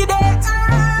ride it.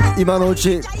 今のう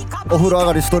ちお風呂上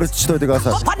がりストレッチしといてくだ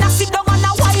さい。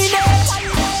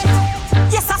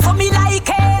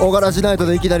オガラジナイト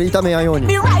でいきなり痛めやんように。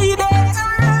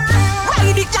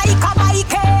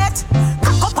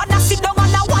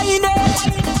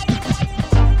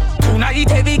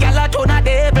Tonight every gal a turn a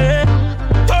devil,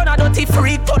 turn a dirty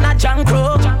freak, turn a junk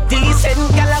crow.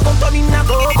 Decent gal a go turn in a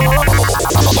go-go.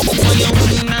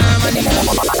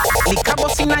 Lick a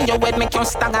bus inna your head, make you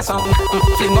stagger some.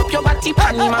 Fling up your body,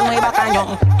 pan him and way back on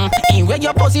you. In where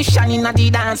your position inna the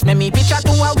dance, make me picture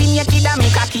to a win your kid and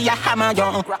make a key a hammer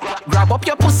you. Grab up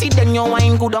your pussy, then you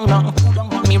wine good on you.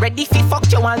 Me ready fi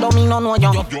fuck you, although me no know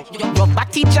you. Your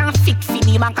body jam fit fi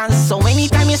the back and so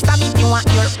anytime you stab it, you want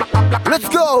your plak. Let's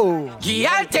go!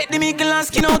 Yeah, I'll take the mickle and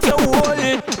skin out your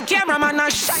hole. Cameraman a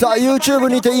shot. さあ YouTube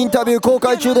にてインタビュー公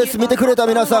開中です。見てくれた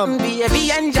皆さん。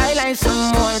 Baby enjoy like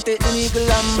some more. Take the mickle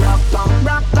and rock out.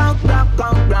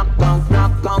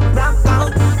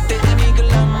 Take the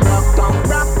mickle and rock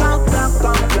out.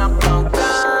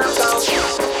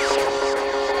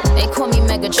 They call me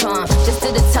Megatron, just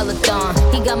did a telethon.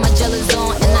 He got my jealous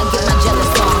on, and I get my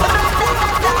jealous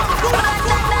on.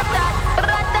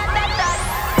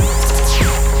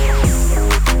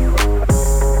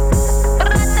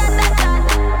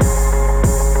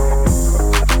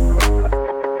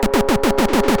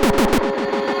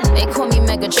 They call me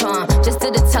Megatron, just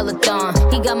did a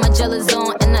telethon. He got my jealous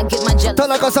on, and I get my jealous on. 田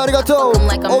中さんありがとう。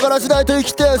オガラジナイト生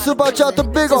きてスーパーチャートビ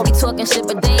ッグアッ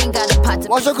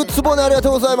プ。和食つぼねありがと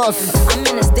うございます。スー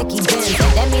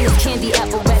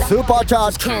パーチャ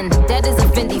ート。 That is a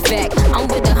Fendi fact. I'm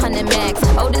with 100 max.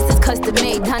 Oh, this is custom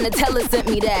made. Donatella sent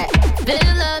me that.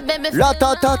 Fill up, baby. Fill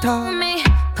up on me.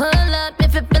 Pull up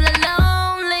if you're feeling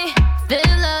lonely.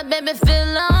 Fill up, baby.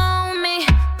 Fill on me.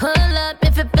 Pull up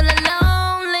if you're feeling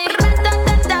lonely.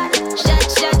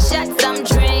 Shots I'm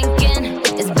drinking.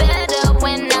 It's better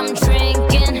when I'm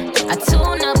drinking. I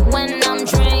tune up when I'm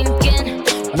drinking.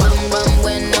 Rum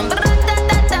when I'm.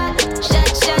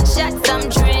 Shots I'm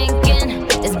drinking.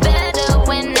 It's better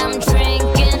when I'm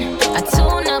drinking. I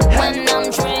tune up when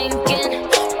I'm drinking.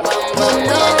 Rum.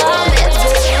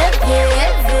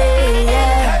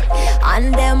 Yeah.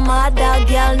 And them other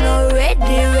girl no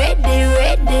ready,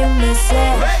 me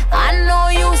say. I know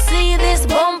you see this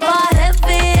bumper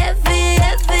heavy,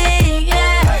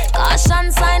 yeah.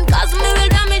 Caution sign, cause me will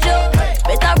damage you.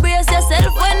 Better brace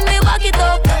yourself when me back it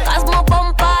up. Cause my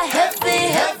bumper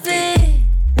heavy.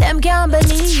 Them can't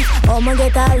believe I'ma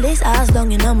get all this ass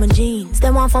down in my jeans.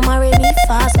 Them want for marry me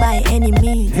fast by any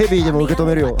means. ヘビーでも受け止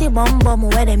めるよ。 The bum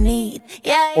where them need.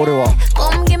 Yeah. 俺は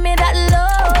Come give me that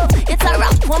love. It's a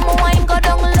rap when my wine go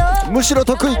down low. むしろ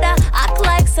得意。 Act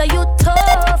like so you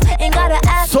tough. Ain't gotta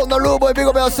act. そんなルーボーイビ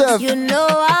ッグアップ yourself. You know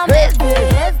I'm heavy,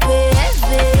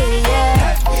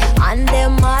 yeah. And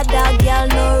them other girl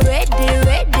no ready,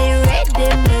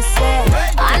 me say.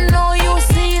 I know you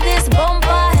see this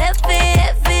bumper heavy,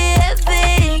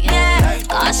 yeah.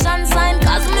 Caution sign,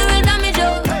 cause me will damage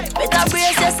you. Better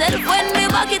brace yourself when me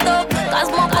back it up. Cause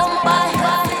my bumper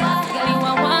heavy. You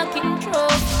a walking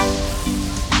trophy.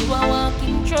 You a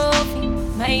walking trophy.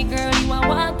 My girl, you a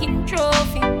walking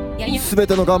trophy. Yeah, you すべ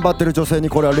ての頑張ってる女性に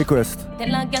これはリクエスト。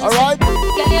 tell a girl, Alright. girl,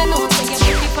 you know, say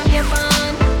you're pretty from your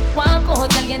band. Walk out,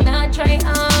 girl, you not try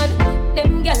hard.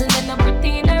 Them girls, they not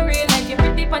pretty in a real life. You're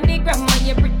pretty from the gram, and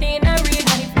you're pretty in a real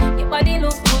life. Your body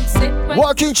look good, set right.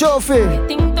 Walking trophy. You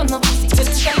think don't know pussy,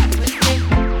 just like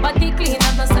body clean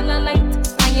and no cellulite.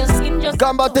 And your skin just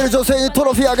頑張ってる女性にト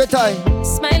ロフィーあげたい。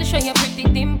 smile, show your pretty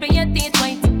dimple, your teeth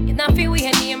white. You not feel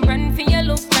weird, name brand for your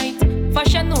look right.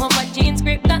 Fashion over jeans,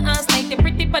 grip the ass like the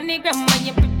pretty bunny gram, and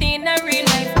you're pretty in a real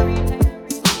life.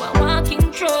 You a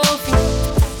walking trophy.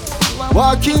 You a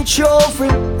Walking trophy.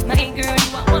 my girl,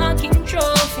 you a walking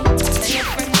trophy. And your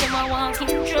friends, them a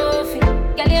walking trophy.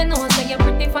 Girl, you know, say you're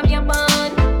pretty from your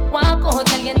band. Walk out,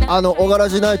 girl, you not. オガラ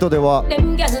ジナイトでは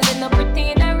Them girls, they not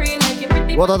pretty in a real life. You're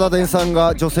pretty. 和田田伝さん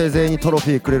が女性全員にトロフ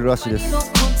ィーくれるらしいです。 Look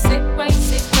good, sit right,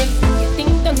 sit right. You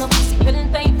think don't know pussy.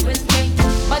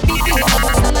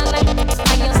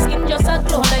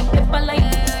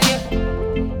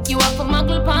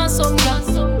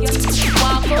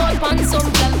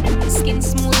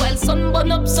 sun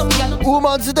burn up some gal.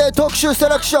 Women's Day 特集セ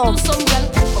レクション Some gal,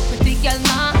 pretty gal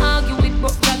nah argue with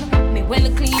broke gal. Me well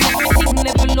clean everything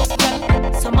level up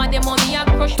gal. Some of them money I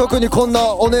crush. 特にこん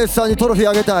なお姉さんにトロフィー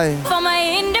あげたい For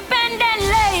my independent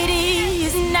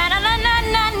ladies, na na na na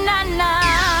na na na.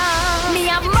 Me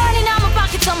have money in my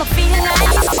pocket, so I feel like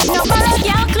no follow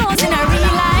girl clothes in a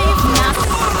real life. Nah.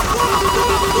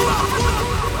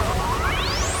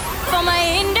 For my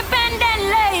independent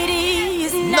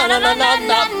ladies, na na na na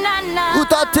na na na.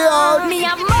 歌ってよ Me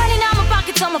have money in my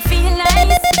pocket, so I feel like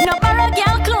no follow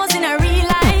girl clothes in a real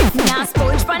life. Nah,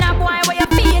 sponge for a boy, what you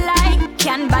feel like?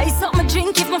 Can buy something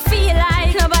drink if I feel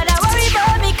like. Nobody worry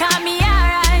about me, call me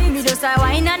alright. Me just a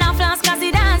wine and a flask cause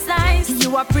it dance nice.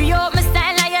 You a pre-up my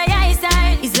style like your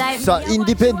eyesight. It's like さあイン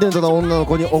ディペンデントな女の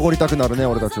子におごりたくなるね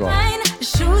俺たちは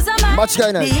shoes are mine. 間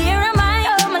違いない The hair of mine,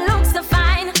 oh my looks are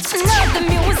fine. Love the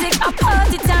music, a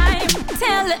party time.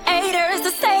 Tell the haters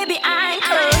to stay behind.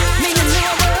 Me you know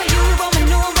about you, but me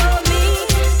know about me.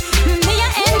 Me I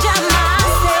enjoy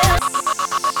myself.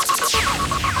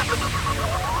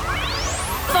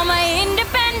 For my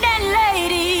independent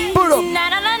ladies, na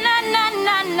na na na na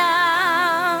na na.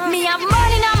 Me have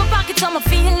money in my pocket, so I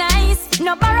feel nice.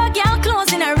 No borrow girl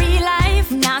clothes in a real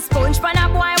life. Nah sponge for a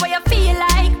boy, what you feel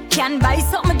like? Can buy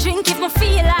something drink if I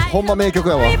feel like. ほんま名曲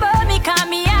やわ Worry about me, call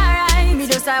me alright. Me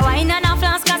just a wine and a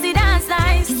flask cause it dance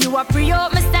nice. You a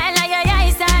pre-up my style like your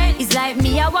eyesight. It's like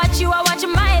me, I watch you, I watch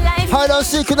my life. ハイラン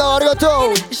シークなありがと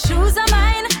う Shoes are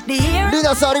mine, the hair リ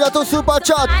ナさんありがとうスーパー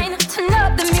チャット mine. Turn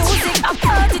up the music, a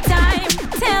party time.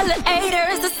 Tell the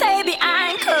haters to stay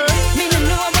behind. Me no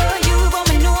know about you, but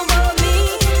me know about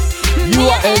me. You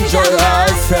are enjoy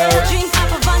yourself Drink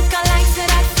up a vodka like say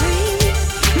that free.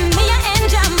 Me I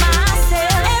enjoy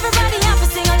myself. Everybody have to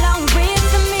sing along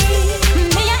with me.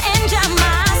 Me I enjoy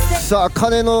myself. さあ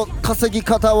金の稼ぎ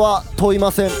方は問い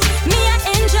ません Me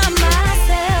I enjoy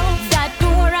myself. That do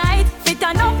right. Fit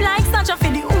on up like such a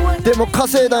for the whole. でも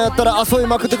稼いだんやったら遊び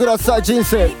まくってください人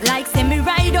生 Like say me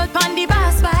ride out on the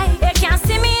bus bike. You can't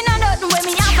see me in a nothing when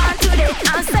me have on today.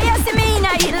 And say you see me in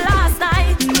a it last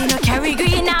night. Me no carry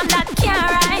green, I'm not can't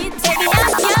ride. Every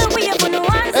ass can't wait for no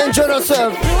one. Enjoy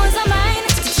yourself Clothes are mine,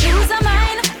 shoes are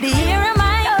mine, the hair are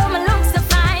mine, oh my looks are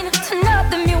fine. Turn up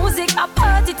the music, a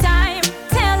party time.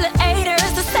 Tell the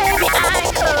haters to stay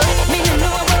behind. Me no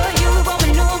know about you, but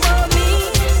me know about me.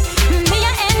 Me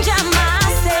I enjoy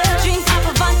myself. Drink up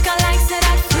a vodka like say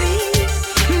that free.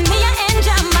 Me I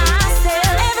enjoy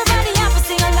myself. Everybody have to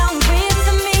sing along with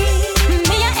me.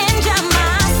 Me I enjoy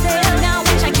myself. Now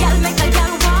watch a girl make a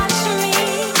girl watch me.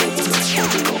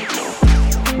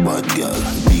 Bad girl,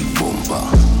 big bumper,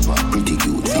 pretty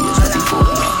cute face at the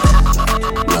corner.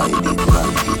 Ride it,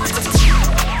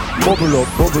 Bubble up,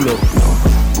 bubble up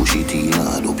push it in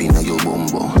hard up in your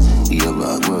bumbo. You're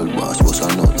a world boss, what's a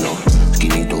nut now?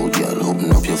 Skin it out, girl,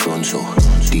 open up your front so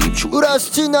deep shoe. 浦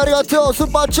スチンありがとうスー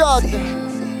パーチャット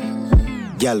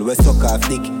Girl, we suck off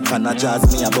dick. Can a jazz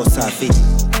me a bust off it.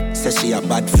 Say she a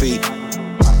bad freak.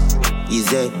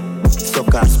 Easy,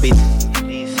 suck off spit.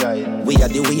 We are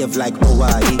the wave like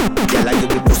Hawaii. Girl, I give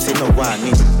me pussy no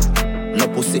warning. No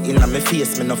pussy in my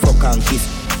face, me no fuck and kiss.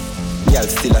 Girl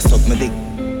still a suck me dick.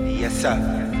 Yes sir.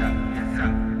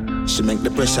 She make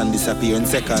depression disappear in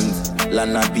seconds.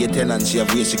 Land not pay tenant, she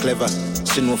have way she clever.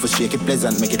 She know for shake it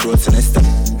pleasant, make it roll sinister.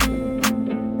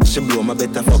 She blow my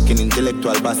better fucking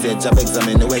intellectual passage. Job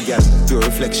examine the way, girl. Pure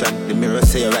reflection. The mirror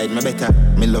say ride me better.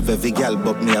 Me love every girl,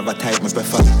 but me have a type me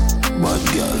prefer. Bad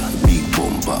girl, big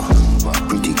bumper,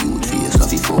 pretty cute face,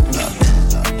 have it fuck that.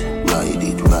 Ride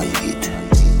it,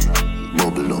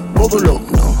 bubble up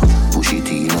now. Push it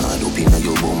in hard up in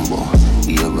your bumbo.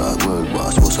 You're a world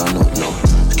boss, what's a nut now?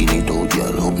 Skin it out,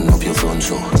 girl, open up your front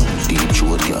so deep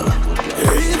throat,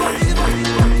 girl.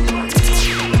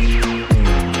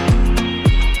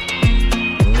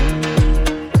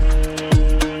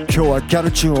今日はギャ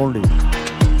ルチューンオンリー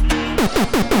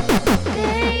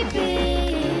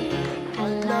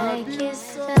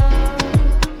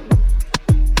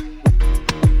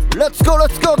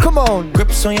Let's go, come on.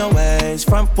 Grips on your ways,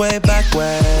 front way, back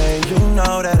way. You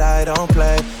know that I don't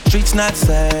play. Streets not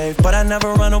safe, but I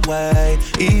never run away,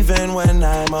 even when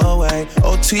I'm away.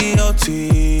 OT,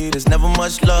 OT, there's never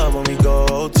much love when we go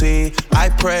OT. I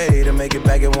pray to make it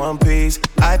back in one piece.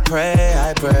 I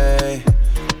pray.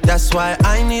 That's why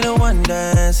I need a one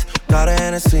dance. Got a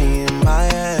Hennessy in my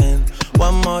hand.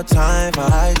 One more time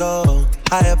before I go.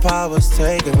 Higher powers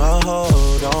taking a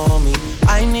hold on me.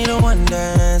 I need a one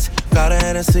dance. Got a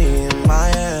Hennessy in my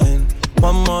hand.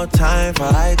 One more time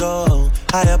before I go.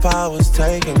 Higher powers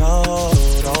taking a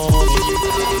hold on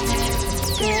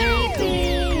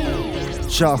me.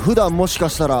 しゃ普段もしか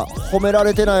したら褒めら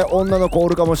れてない女の子お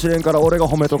るかもしれんから俺が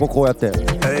褒めとここうやって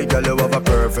Hey girl, you have a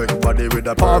perfect body with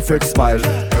a perfect smile.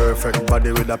 Perfect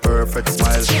body with a perfect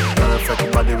smile.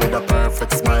 Perfect body with a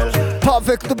perfect smile.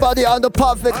 Perfect body and a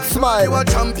perfect smile. You a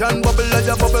champion, bubble like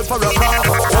a bubble for a cause.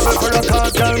 Bubble for a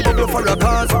cause, girl, bubble for a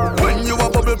cause. When you a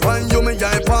bubble pan, you me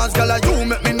eye pass. Girl, you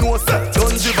make me know say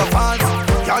don't give a pass.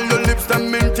 Girl, your lips them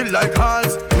minty like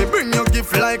hearts. Me bring you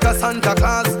gift like a Santa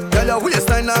Claus. Girl, your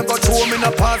waistline I got throw me in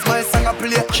a pass. My song a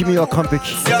play. 君は完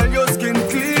璧 Girl, your skin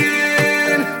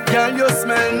clean. Girl, you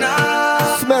smell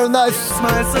nice. Smell nice.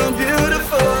 Smile so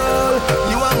beautiful.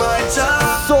 You are my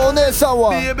child. そう姉さん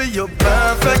は Baby, you're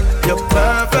perfect. You're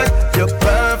perfect. You're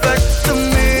perfect to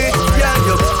me. Yeah,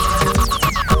 you're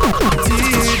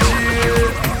DJ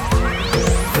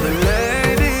for the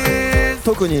ladies.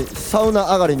 特にサウナ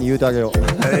上がりに言うてあげよう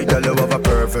Hey, girl, you have a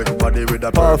perfect body with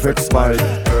a perfect smile.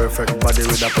 Perfect body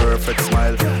with a perfect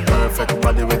smile. Perfect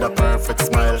body with a perfect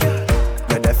smile.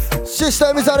 You're deaf. シスタ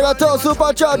ーミスありがとうスーパ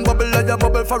ーチャー Bubble like a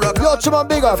bubble for a cause. よっちまん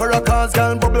ビッグ For a cause,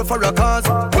 girl, bubble for a cause.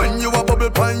 When you a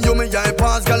bubble pan, you me eye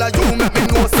pass. Girl, you make me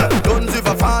know say don't give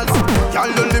a false. Girl,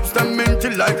 your lips them minty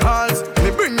like hearts.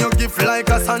 Me bring you gift like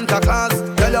a Santa Claus.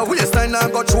 Girl, your waistline I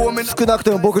got throw me. 少なく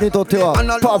ても僕にとってはパ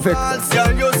ーフェク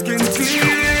Girl, your skin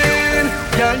clean.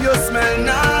 Girl, you smell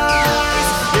nice.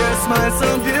 Your smile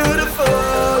so beautiful.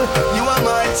 You are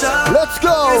my child. Let's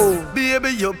go.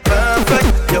 Baby, you're perfect.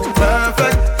 You're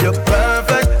perfect. You're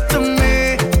perfect to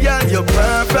me. Yeah, you're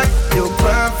perfect. You're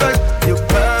perfect. You're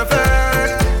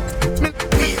perfect.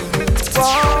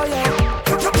 Oh yeah.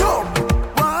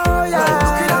 Oh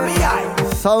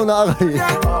yeah. サウナ上がり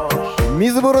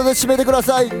水風呂で締めてくだ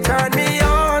さい Turn me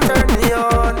on, turn me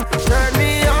on, turn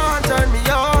me on, turn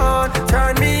me on,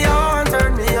 turn me on,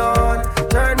 turn me on,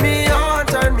 turn me on,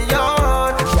 turn me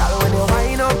on. Girl, when you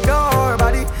wind up your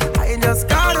body, I just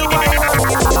gotta wind up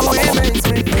you. It makes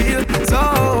me feel so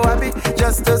happy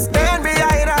just to stand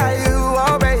behind you,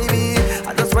 oh baby.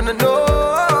 I just wanna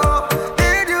know,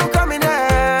 did you come in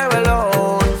there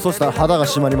alone? そしたら肌が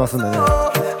締まりますんでね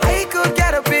I could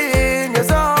get up in your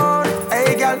zone.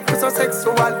 Hey girl, you're so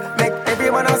sexual. Make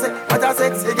everyone else say what a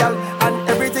sexy girl. And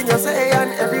everything you say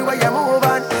and everywhere you move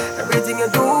and everything you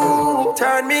do.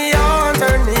 Turn me on,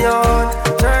 turn me on,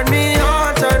 turn me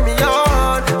on, turn me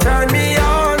on, turn me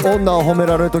on. 女を褒め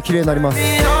られると綺麗になります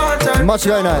間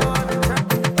違いない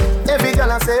Every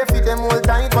girl I say fit them all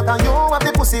tight, but you have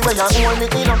the pussy where you hold me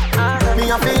in up. Me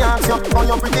have to ask you, how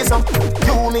you pretty so.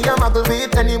 You me a muggle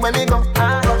with anywhere me go.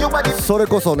 You body それ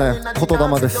こそね言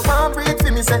霊です one breathe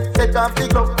for me say, take off the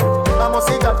glove. I must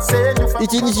see God say you from. 1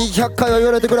日100回は言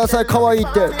われてください可愛い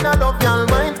って In a love, girl,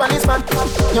 mind pan is fat.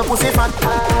 Your pussy fat,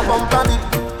 bump a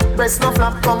bit. Breast no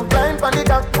flap, come climb pan the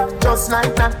cock. Just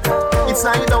like that, it's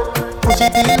slide out. Push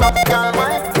it in up, girl,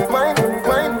 mind, mind,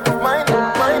 mind, mind,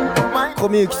 mind. 小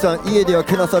みゆきさん家では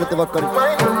けなされてばっかり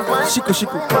シクシ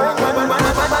ク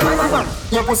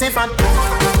Your pussy fat.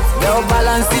 Yo,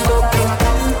 balance it up.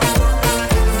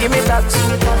 Give me that.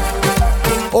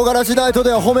 おがらしナイトで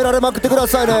は褒められまくってくだ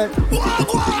さいね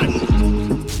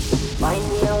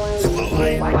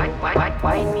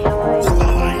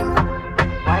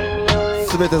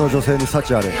全ての女性に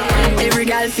幸あれ Every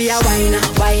girl feel wine,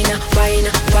 wine, wine,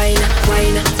 wine,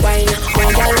 wine, wine, wine.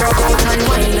 Girl rock out and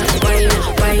wine, wine,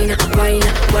 wine,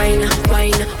 wine,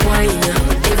 wine, wine.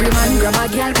 Every man grab a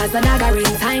girl 'cause the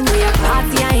gathering time we a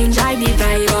party and enjoy the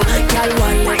vibe. Girl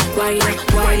wine, wine,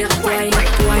 wine, wine,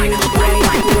 wine, wine,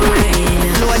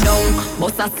 wine. Slow down,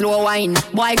 bust a slow wine.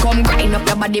 Boy come grind up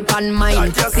your body pan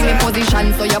mine. See me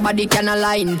position so your body can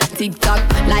align. Tick tock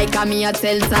like a me a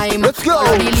tell time. Let's go.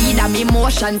 The leader me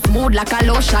motion smooth like a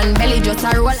lotion. Belly just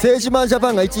a roll. 政治マンジャ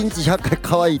パンが1日100回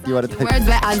可愛いって言われた Words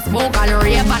wet and smoke and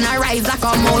rave and a rise like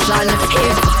a motion.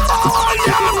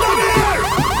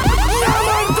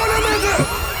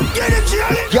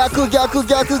逆逆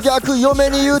逆逆嫁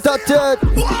に言うたって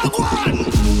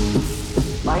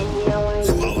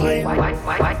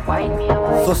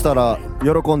そしたら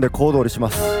喜んで小躍りしま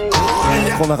す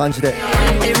こんな感じで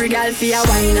Every girl feel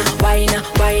wine, wine,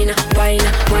 wine, wine,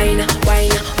 wine,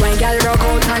 wine, wine. Girl rock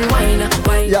out and wine,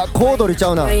 wine. いや小躍りちゃ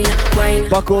うな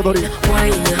爆踊り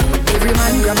Every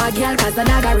man grab a girl 'cause the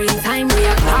gathering time we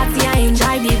a party and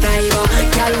enjoy the vibe.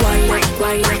 Girl wine, wine,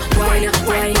 wine, wine,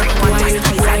 wine, wine.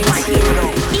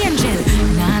 Angel,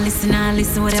 nah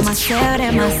listen what them a say, what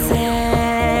them a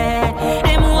say.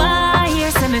 Them want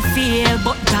hear say me feel,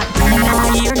 but that them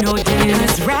nah hear no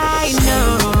deals right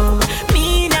now.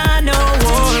 Me nah no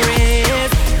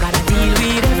worries. Gotta deal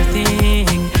with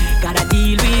everything. Gotta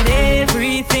deal with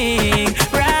everything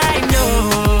right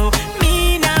now.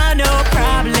 Me nah no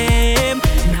problem.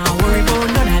 Now worry about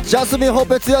none of ジャスミンほっ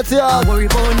ぺつやつや Worry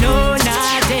about no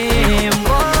nothing,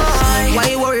 boy.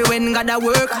 Why worry when God a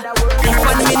work? It's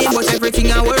 1 minute but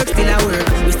everything I work, still I work.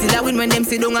 We still a win when them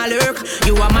sit down a lurk.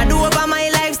 You are mad over my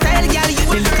lifestyle, girl. You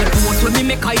the little post when me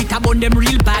make a hit about them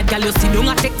real bad, girl. You sit down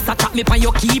a text a tap me on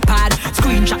your keypad.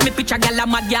 Screenshot me picture, girl. I'm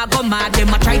mad, girl. Go mad.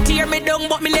 Them a try tear me down,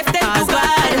 but me left them to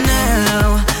God.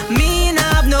 Now me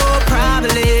not have no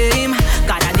problem.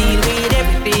 Gotta deal with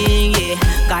everything, yeah.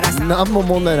 Gotta stop 何も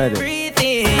問題ないで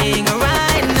everything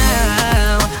right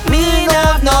now. Me not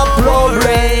have no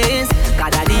problems.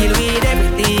 Gotta deal with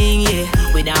everything, yeah.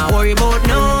 We don't worry about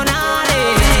no nothing.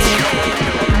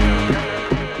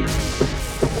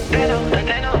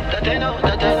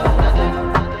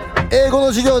 英語の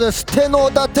授業です。テノ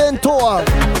打点とは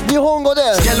日本語で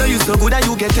Yellow, you so good that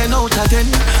you get 10 out of 10.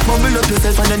 Mumble up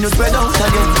yourself and then you spread out again.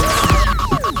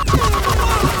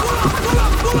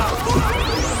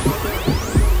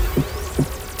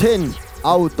 10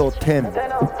アウト10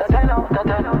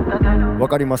わ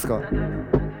かりますか？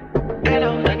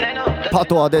パ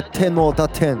トワでテノ打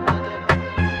点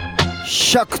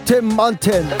100点満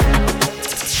点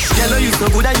Yellow, you so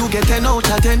good that you get 10 out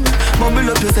of 10. Mumble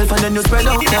up yourself and then you spread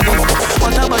out again.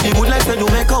 What about the good life when you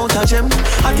make out of gem?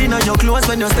 Hot in your clothes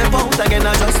when you step out again. I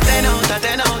just 10 out of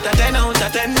 10 out of 10 out of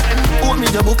 10. Open me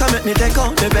the book and make me take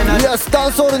out the pen. Yes, ダ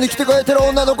ンスホールに来てくれてる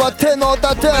女の子はテノ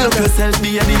打点 Look yourself,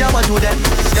 baby, I want to them.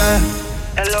 Yeah.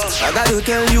 Hello. I gotta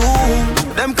tell you,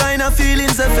 them kind of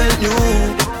feelings I felt new.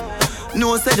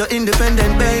 No, said you're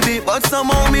independent, baby, but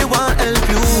somehow me want help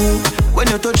you. When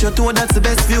you touch your toe, that's the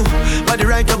best view. Body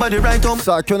right, your body right on.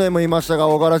 さあ去年も言いましたが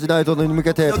オガラジナイトに向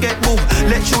けて You get move,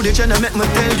 let you the channel make me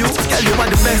tell you. Tell you what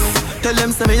the best. Tell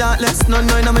them say me heartless, no in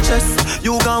my chest.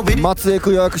 You gone with 松江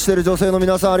区予約している女性の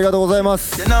皆さんありがとうございま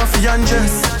す You're not for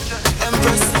undress,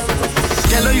 empress.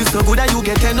 Yellow, you so good that you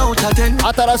get 10 out of 10.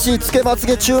 新しいつけまつ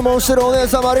げ注文してるお姉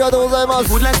様ありがとうございます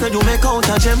Good like that you make out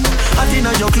a gem. Hot in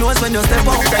your clothes when you step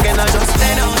out again. I just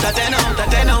 10 out of 10 out of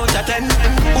 10 out of 10.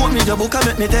 Open me the book and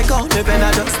make me take out the pen. I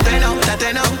just 10 out of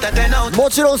 10 out of 10 out. も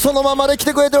ちろんそのままで来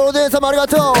てくれてるお姉様ありが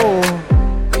とう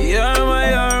You're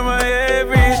my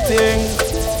everything.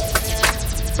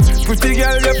 Pretty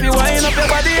girl, if you wind up your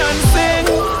body and sing.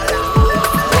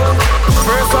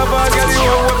 First of all, girl,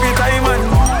 you are worth it, diamond.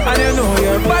 And you know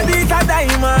your body's a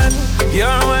diamond.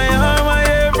 You're my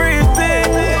everything.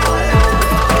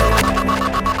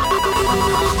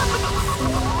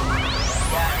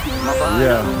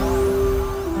 Yeah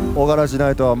オガラジ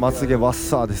ナイトはまつげワッ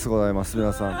サーですございます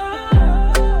皆さん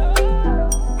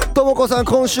ともこさん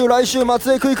今週来週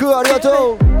松江区行くありが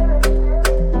とう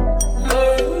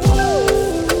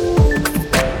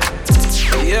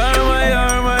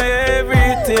You're my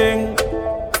everything.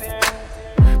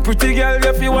 Pretty girl,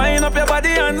 if you wind up your body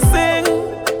and sing.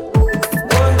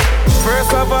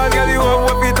 First of all, girl, you are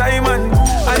worth it, diamond.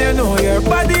 And you know your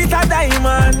body's a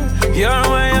diamond. You're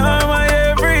my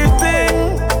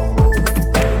everything.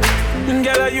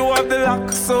 Girl, you have the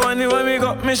lock, so anyway me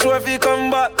got me sure if you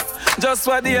come back. Just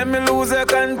for the end, me lose your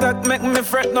contact. Make me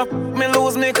fret up, me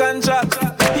lose me contract.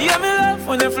 Yeah, me love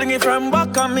when you fling it from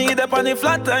back on me. Dep on the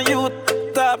flat and you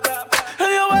top.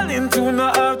 And you well into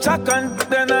no half chat and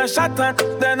then I shot and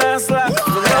then I slap.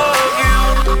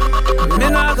 Love you, me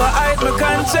not go hide my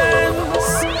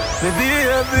conscience. Me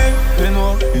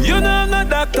baby, you know I'm not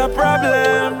doctor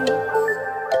problem.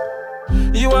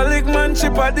 You a lick man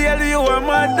chip a deal, you a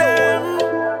madam.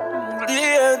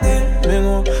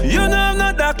 You know I'm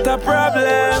not doctor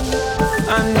problem.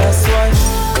 And that's why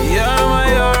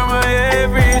you're my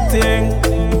everything.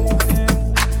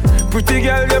 Pretty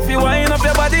girl, if you wind up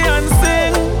your body and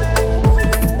sing.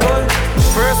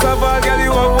 First of all, girl,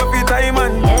 you are worth it,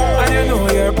 diamond. And you know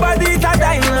your body's a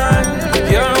diamond.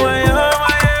 You're my everything.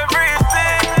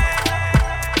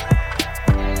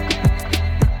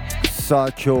 さあ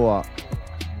今日は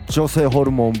女性ホ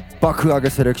ルモン爆上げ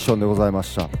セレクションでございま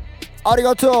したあり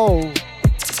がとう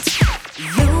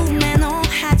夢の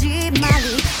始ま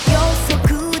り予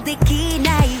測でき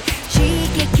ない刺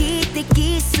激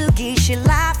的すぎシ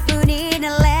ラフにな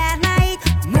れない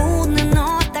胸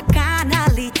の高鳴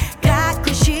り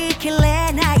隠しき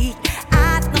れない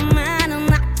頭の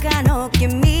中の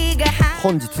君が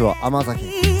本日は甘崎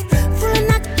触れ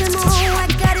なくてもわ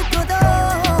かること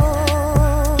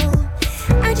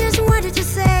I just wanted to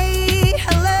say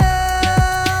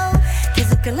hello 気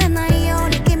づかれないよう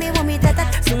に君を見て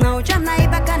た素直じゃない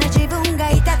バカな自分が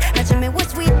いた初めは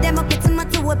sweet でも結末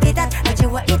はビタ味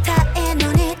わいたい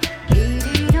のに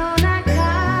霧の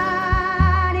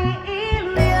中にい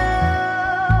るよ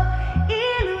い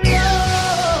るよ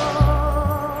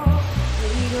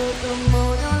二度と戻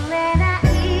れない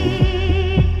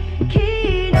昨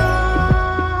日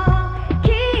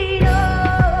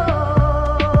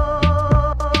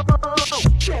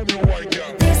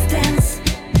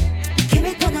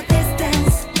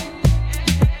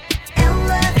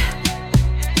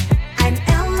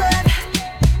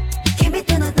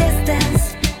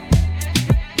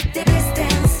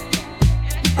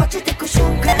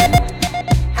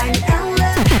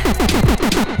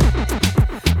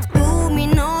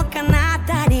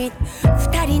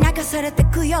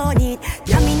くように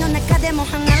闇の中でも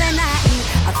離れない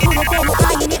溢れてる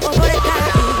愛に溺れ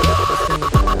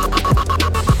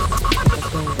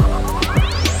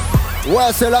たい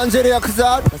わせランジェリアク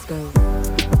ザ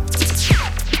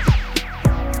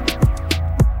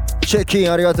チェックイ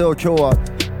ンありがとう。今日は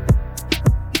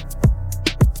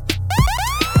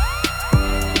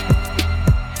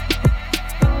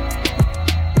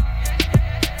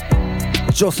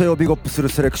女性をビゴップする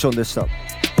セレクションでした。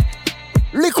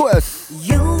リクエス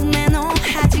ト夢の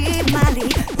始まり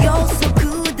予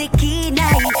測できな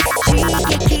い刺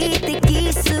激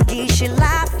的すぎシ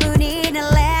ラフにな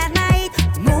れない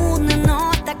胸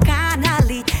の高鳴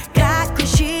り隠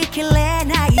しきれ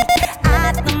ない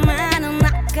頭の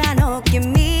中の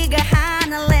君が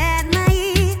離れない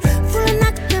触れ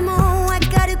なくてもわ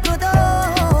かること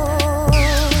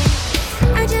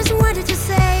I just wanted to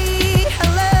say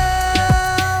hello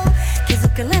気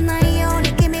づかれないよう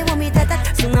に君を見てた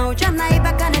素直じゃない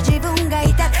バカな自分が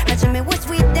いた初めは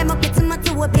sweet でも結末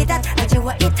はビタッ味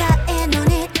わいたいの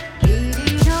に霧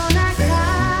の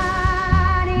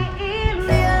中にいる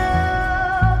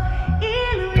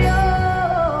よ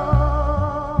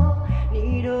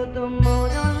二度と戻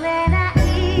れない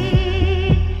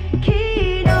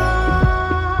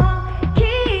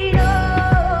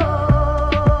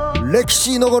歴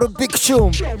史に残るビッグチュー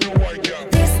ン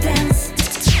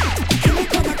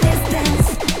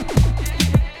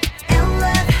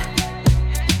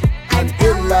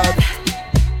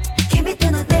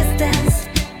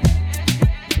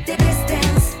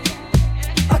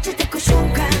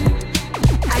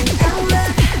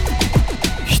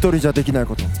一人じゃできない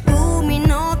こと海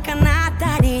の彼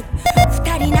方に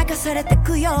二人流されて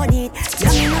くように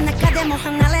闇の中でも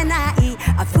離れない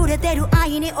溢れてる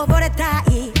愛に溺れた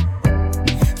い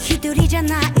一人じゃ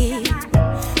ない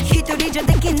一人じゃ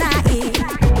できない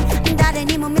誰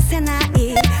にも見せな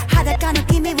い裸の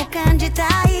君を感じた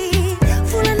い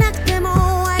触れなくても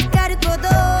わかること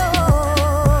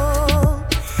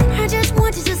I just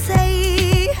wanted to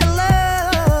say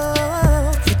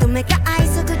hello 一目が愛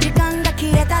すく時間が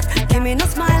消えた君の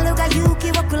スマイルが勇気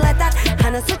をくれた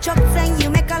話す直前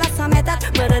夢から覚めた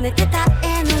まだ寝てたい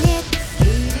のに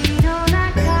霧の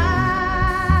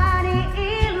中にい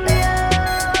るよ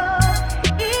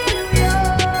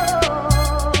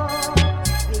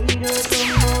二度と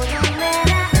戻れ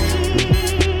ない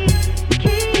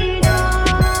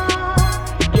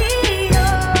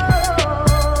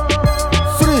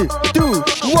3、2、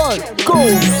1、ゴー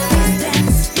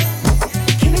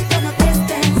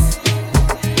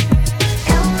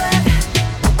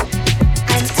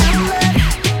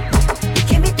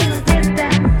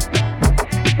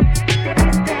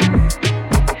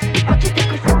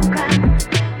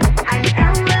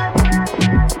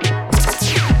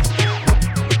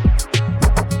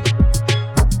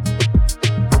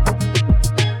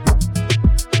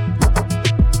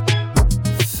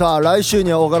さあ来週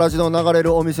にはオガラジの流れ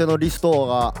るお店のリスト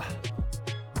が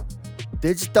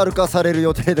デジタル化される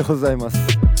予定でございます。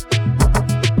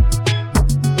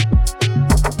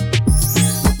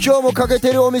今日もかけ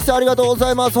てるお店ありがとうご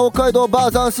ざいます。北海道バ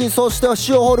ーザンシン、そして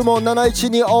塩ホルモン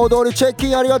712大通りチェック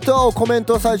インありがとう。コメン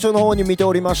ト最初の方に見て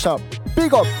おりました。ビッ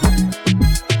グアップ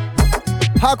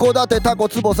函館タコ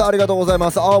つぼさんありがとうございま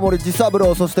す。青森ジサブ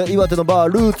ロー、そして岩手のバー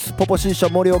ルーツポポシーシ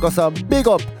ャ森岡さんビッ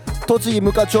グアップ。栃木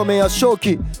無課町名や正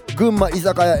気、群馬居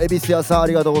酒屋恵比寿屋さんあ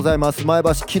りがとうございます。前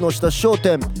橋木下商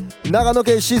店、長野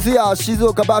県静谷、静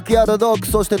岡バックヤードドッグ、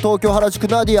そして東京原宿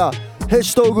ナディア、ヘ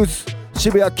シトーグス、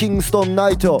渋谷キングストンナ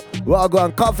イト、ワーグワ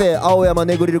ンカフェ、青山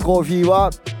ネグリルコーヒーは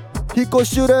引っ越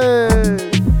し中で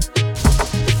す。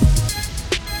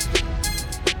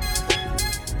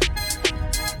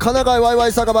神奈川ワイワ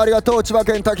イ酒場ありがとう。千葉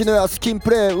県滝野屋スキン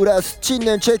プレイ浦安陳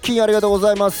年チェックインありがとうご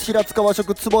ざいます。平塚和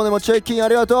食つぼねもチェックインあ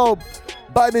りがと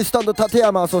う。バイビースタンド立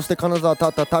山、そして金沢タ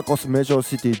ッタタコスメジョー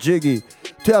シティジギ、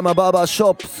富山バーバーシ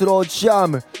ョップスロージャ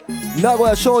ム、名古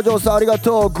屋少女さんありが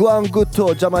とう。グアングッ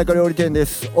ドジャマイカ料理店で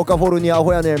す。オカフォルニアア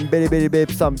ホやねんベリベリベイ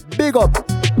プさんビッグアップ。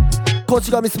こち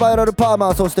がみスパイラルパー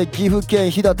マー、そして岐阜県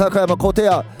飛騨高山小手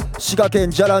屋、滋賀県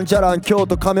じゃらんじゃらん京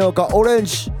都亀岡オレン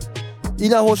ジ、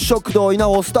稲穂食堂、稲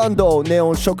穂スタンド、ネ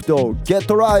オン食堂、ゲッ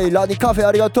トライ、ラニカフェ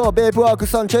ありがとう。ベープワーク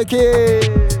さんチェッキン。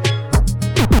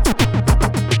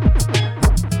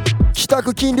北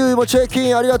区金龍もチェッキ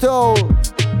ンありがと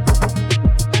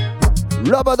う。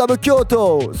ラバダブ京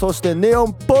都、そしてネオ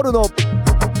ンポルノ、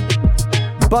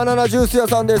バナナジュース屋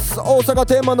さんです。大阪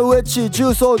天満のウェッジ、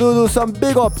重曹ドゥドゥさんビ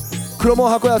ッグアップ。黒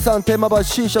門箱屋さん、天満橋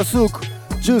シーシャスーク、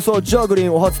重曹ジャグリ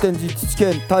ン、お初展示地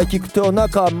検、大菊豊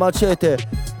中マチエテ、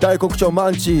大黒町マ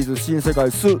ンチーズ、新世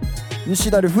界ス、西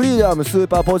成フリーダム、スー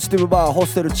パーポジティブバー、ホ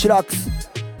ステルチラックス、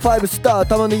5スター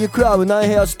玉ねぎクラブ9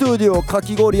部屋スタジオか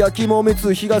き氷焼き芋おみ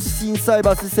つ東心斎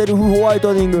橋セルフホワイ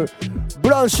トニングブ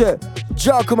ランシェジ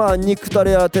ャークマン肉タ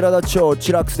レや寺田町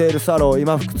チラクスデールサロー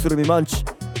今福鶴見マンチ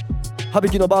羽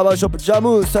曳のバーバーショップジャ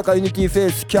ムー坂ユニティフェ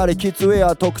イスキャリキッズウェ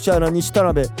ア特茶屋西田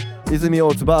辺泉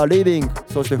大津バーリビング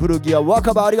そして古着屋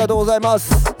若葉ありがとうございま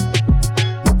す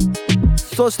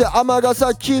そして尼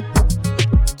崎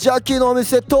ジャッキーのお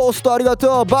店トーストありが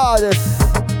とうバーです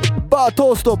バー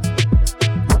トースト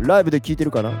ライブで聞いて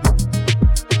るかな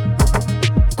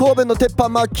神戸の鉄板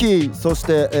マッキーそし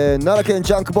て、奈良県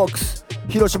ジャンクボックス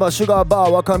広島シュガーバー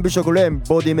和漢美食レン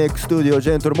ボディメイクスタジオジ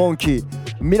ェントルモンキー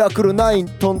ミラクル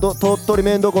9鳥取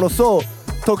麺どころそう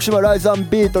徳島ライザン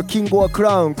ビートキングオアク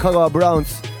ラウン香川ブラウン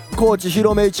ズ高知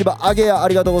広め市場揚げ屋あ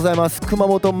りがとうございます熊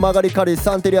本曲がりカリ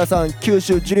サンテリアさん九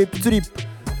州ジュリップツリップ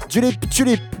ジュリップチュ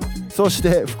リップそし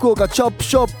て福岡チョップ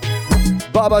ショップ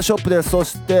バーバーショップですそ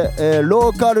して、ロ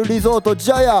ーカルリゾート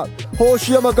ジャヤ宝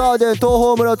珠山ガーデン東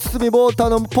峰村堤ボータ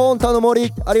のポンタの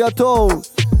森ありがと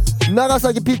う長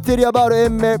崎ピッツェリアバール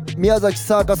延命宮崎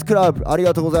サーカスクラブあり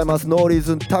がとうございますノーリー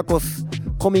ズンタコス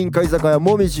古民家居酒屋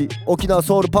もみじ沖縄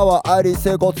ソウルパワーアイリー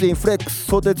整骨院フレックス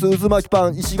ソテツ渦巻きパ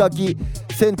ン石垣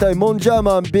仙台モンジャー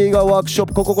マンビーガーワークショッ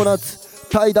プココナッツ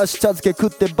タイだし茶漬け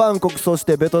食ってバンコクそし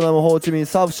てベトナムホーチミン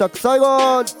サーフシャック最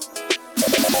後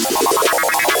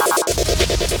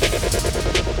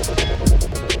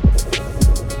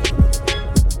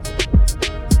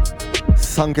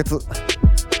酸欠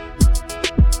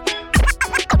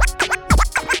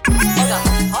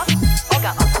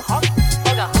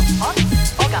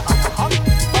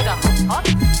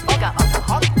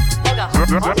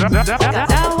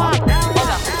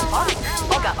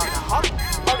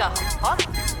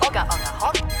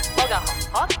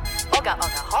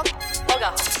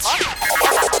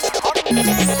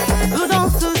うどん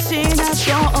寿司納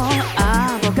豆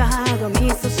アボカド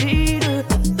味噌汁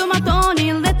トマト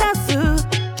にレタス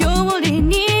きゅうり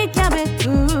にキャベ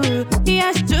ツ冷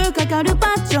やし中華カルパ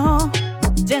ッチョ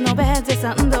ジェノベーゼ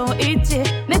サンドイッチ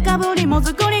メカブリも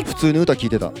ずくり普通に歌聞い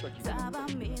てた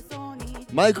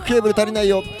マイクケーブル足りない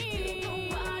よ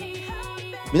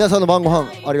皆さんの晩ご飯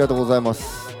ありがとうございま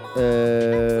す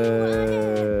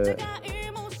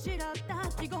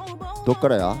どっか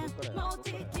らや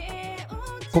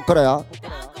こっからや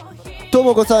と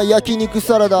もこさん焼肉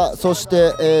サラダそし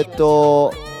て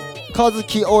和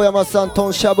樹大山さんト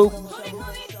ンしゃぶ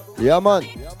ヤマン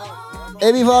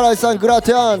エビファーライさんグラ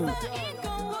タン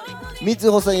み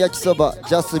つほさん焼きそば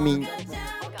ジャスミン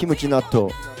キムチ納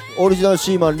豆オリジナル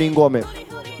シーマンリンゴ飴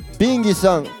ビンギ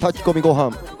さん炊き込みご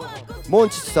飯モン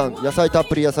チチさん野菜たっ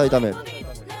ぷり野菜炒め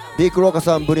ビークロカ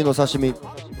さんブリの刺身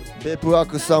ベープワー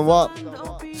クスさんは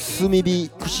炭火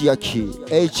串焼き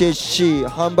HHC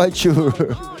販売中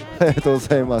ありがとうご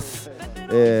ざいます、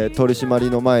取り締まり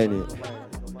の前に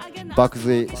爆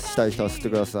睡したい人は吸って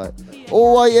ください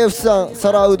OYF さん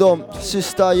皿うどんシ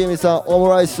スターユミさんオム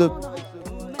ライス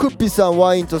クッピさん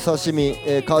ワインと刺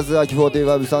身、カズアキ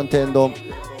45さん天丼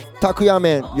タクヤ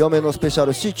麺嫁のスペシャ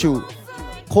ルシチュー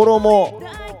衣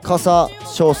笠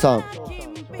翔さん、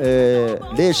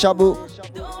冷しゃぶ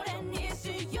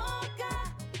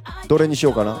どれにし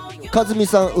ようかなかずみ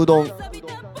さんうどん、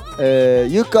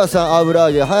ゆっかさん油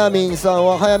揚げはやみんさん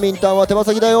ははやみんたんは手羽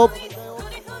先だよ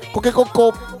コケコッ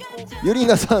コゆりん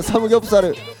がさんサムギョプサ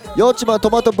ルよっちまんト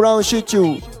マトブラウンシチ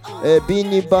ュー、ビン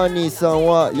ニバンニーさん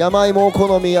は山芋お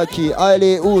好み焼きアイ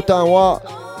リーウータンは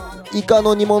イカ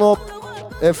の煮物、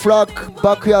フラッグ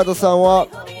バックヤードさんは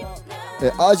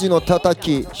アジのたた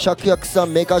きシャクヤクさん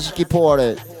メカジキポワ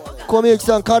レ小宮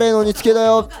さんカレーの煮付けだ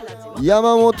よ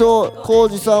山本浩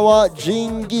二さんはジ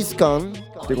ンギスカン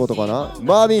ってことかな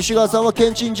マービンシュガーさんはけ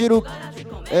んちん汁、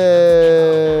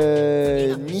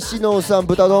西野さん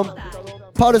豚丼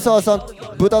パルサーさ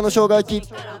ん豚の生姜焼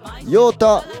きヨー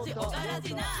タ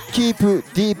キープ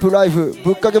ディープライフ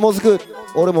ぶっかけもずく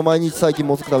俺も毎日最近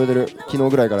もずく食べてる昨日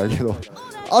ぐらいからやけど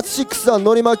アツシックスさん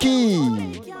のり巻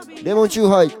きレモンチュー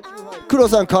ハイ黒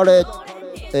さんカレ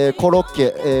ー、コロッ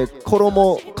ケ、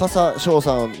衣笠翔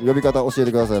さん呼び方教え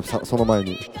てくださいその前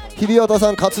に日比渡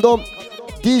さんカツ丼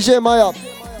DJ マヤ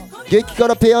激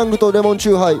辛ペヤングとレモンチ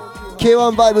ューハイ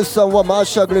K1 バイブスさんはマー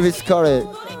シャグリフィスカレ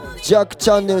ージャックチ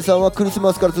ャンネルさんはクリス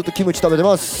マスからずっとキムチ食べて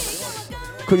ます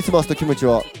クリスマスとキムチ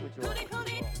は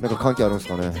なんか関係あるんです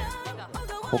かね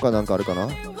他なんかあるかな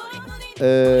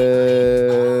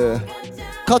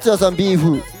勝也さんビー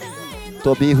フ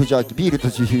とビーフジャーキービールと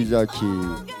ビーフジャーキ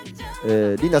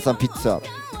ー、リナさんピッツァ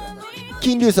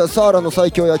金龍さんサーラの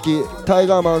最強焼きタイ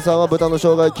ガーマンさんは豚の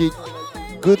生姜焼き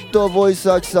グッドボイ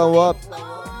スアキさんは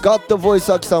ガッドボイ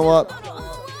スアキさんは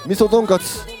味噌とんか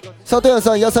つ里谷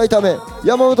さん野菜炒め、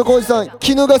山本浩二さん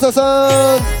衣笠さん。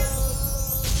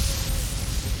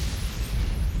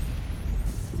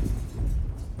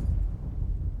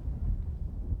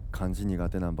漢字苦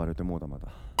手なんバレてもうだまだ。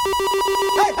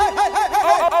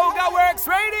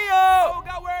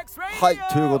はい、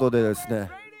ということでですね、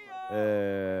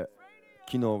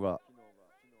昨日が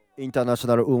インターナショ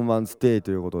ナルウーマンズデー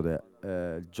ということで、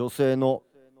女性の、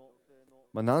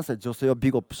なんせ女性をビ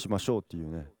ッグアップしましょうってい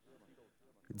うね、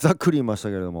ざっくり言いました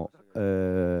けれども、や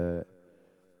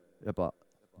っぱ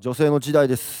女性の時代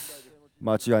です。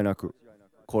間違いなく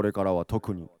これからは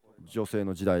特に女性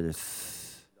の時代で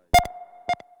す。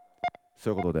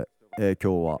そういうことで、今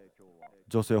日は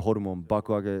女性ホルモン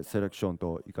爆上げセレクション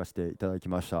と行かせていただき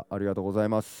ました。ありがとうござい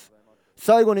ます。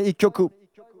最後に1曲、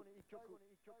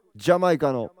ジャマイ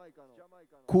カの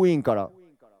クイーンから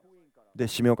で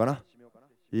締めようかな。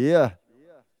いや、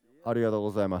ありがとう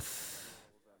ございます。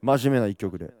真面目な1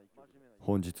曲で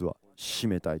本日は締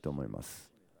めたいと思います。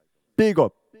Big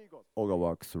up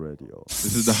OGAWORKS Radio.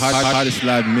 This is the hottest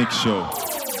live mix show.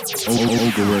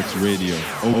 OGAWORKS Radio.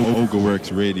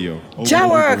 OGAWORKS Radio.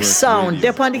 OGAWORKS sound.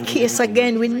 They're on the case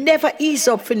again. We never ease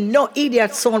up for no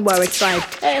idiot sound while we try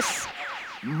test.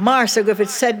 Marcia Griffith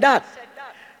said that.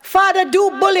 Father do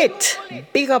bullet.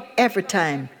 Big up every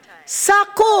time.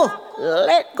 Sako,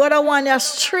 let go the one that's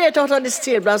straight out of the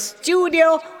stable.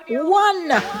 Studio One.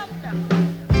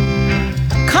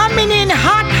 Coming in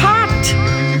hot, hot.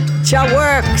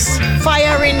 OGAWORKS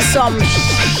firing some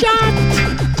shot.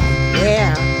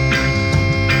 Yeah.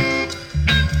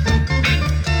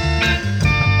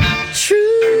 Truly,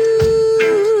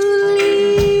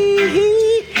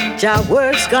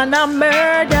 OGAWORKS gonna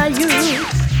murder you.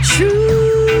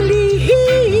 Truly,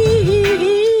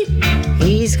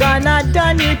 he's gonna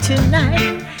done you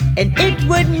tonight. And it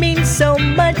would mean so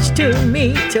much to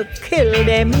me to kill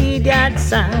them idiot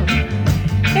sound.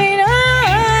 And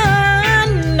I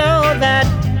know that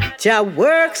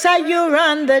OGAWORKS how you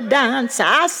run the dance.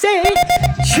 I say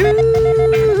truly,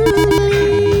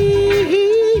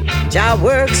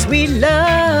 OGAWORKS we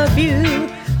love you.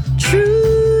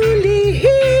 Truly,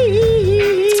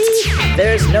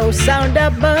 there's no sound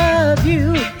above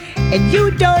you. And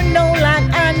you don't know like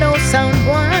I know sound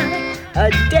one.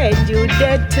 Dead, you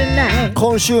dead tonight.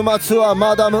 今週末は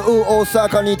マダムウ大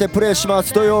阪にてプレイしま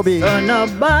す。土曜日。Gonna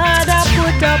bother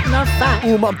put up no fight.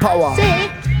 ウーマンパワー。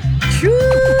Say truly,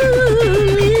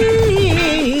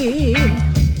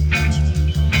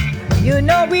 you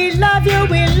know we love you,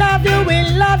 we love you, we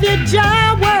love you,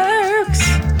 OGAWORKS.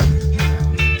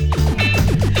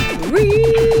 Really,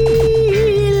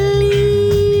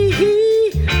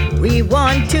 we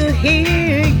want to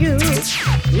hear you.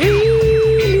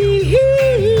 Really,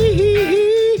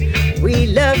 we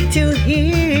love to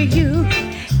hear you.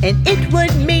 And it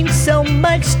would mean so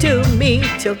much to me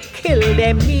to kill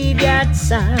them idiot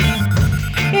sound.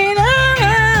 And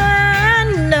I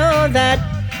know that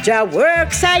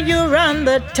OGAWORKS how you run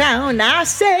the town. I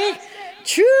say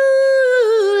truly,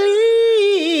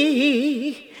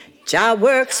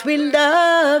 OGAWORKS we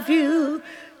love you.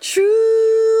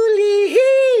 Truly,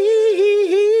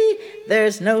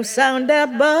 there's no sound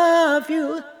above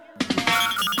you.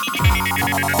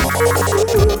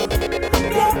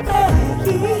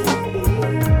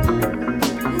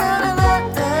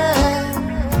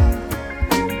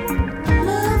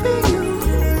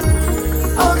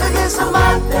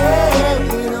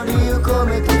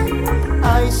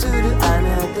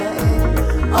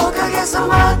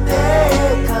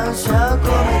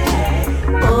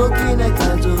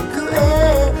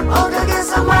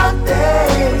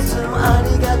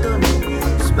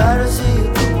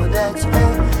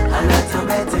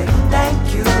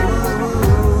 Thank you.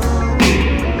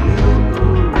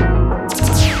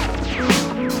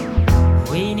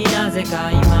 不意になぜか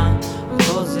今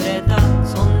訪れた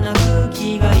そんな空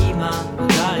気が今流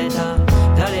れた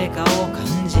誰かを感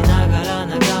じながら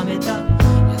眺めた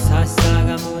優しさ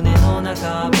が胸の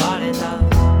中暴れた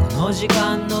この時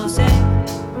間のせいこ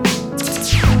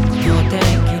の天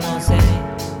気のせい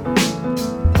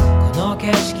この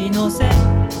景色のせいこ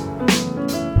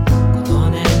の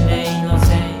年齢の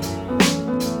せい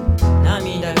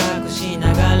涙隠し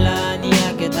ながらに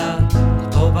やけた言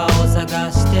葉を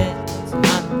探して詰ま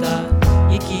った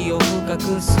息を深く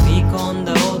吸い込ん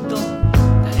だ音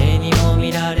誰にも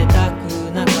見られた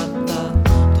くなかった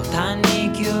途端に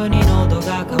急に喉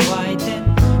が渇いて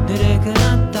ぬるく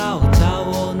なったお茶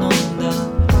を飲んだ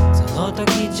その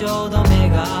時ちょうど目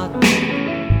が合って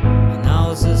鼻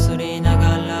をすすりな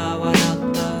がら笑っ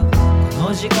たこ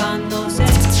の時間のせい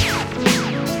こ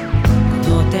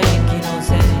の天気の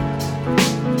せい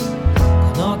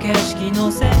この景色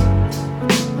のせい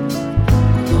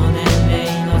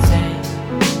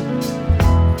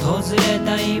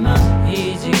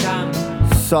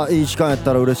さあいい時間やっ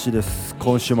たら嬉しいです。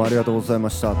今週もありがとうございま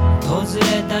した。訪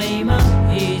れた今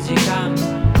いい時間、も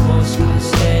しか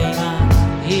して今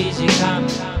いい時間。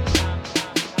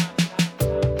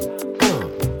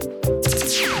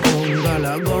ゴンガ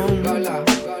ラゴンガラ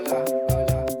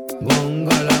ゴン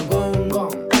ガラゴンゴン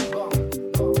ゴ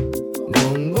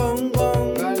ンゴンゴ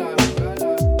ンガラ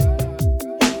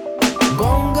ゴ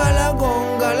ンガラゴ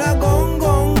ンガラゴンゴ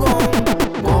ンゴン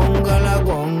ゴンガラ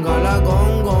ゴンガラゴ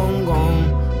ンゴンゴン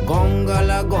ゴンガ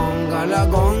ラゴンガラ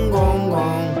ゴンゴンゴン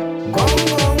ゴン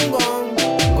ゴンゴン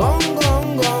ゴンゴ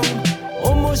ンゴ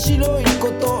ン。面白い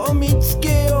ことを見つ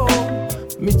けよ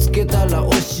う。見つけたら教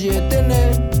えて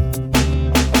ね。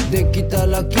できた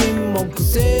ら金木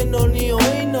犀の匂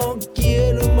いの消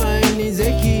える前に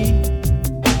ぜひ。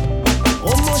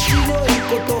面白い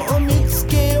ことを見つ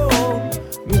けよ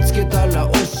う。見つけたら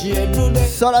教えるね。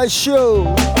さあ来週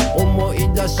思い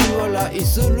出し笑い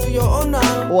するような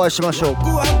お会いしましょう。ワク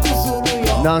ワクする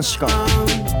よ。何しか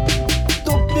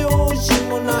突拍子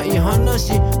もない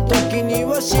話、時に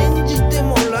は信じて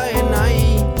もらえない。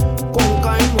今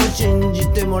回も信じ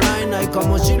てもらえないか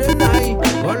もしれない。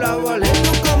笑われる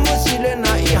かもしれ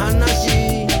ない話、そ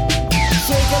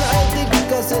れからあえて聞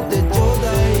かせてちょうだ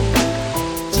い。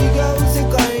違う世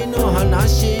界の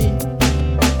話、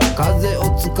風を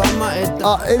捕まえ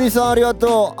た。あ、エリさんありが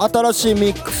とう。新しい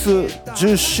ミックス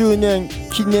10周年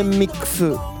記念ミック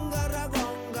ス、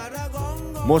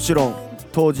もちろん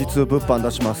当日物販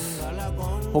出します。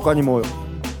他にもい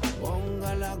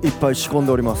っぱい仕込ん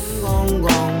でおります。ゴンゴ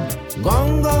ンゴ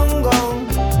ンゴンゴン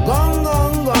ゴンゴ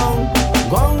ンゴン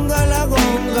ゴンガラゴン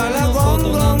ガラゴンゴ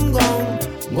ンゴン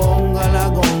ゴンガラ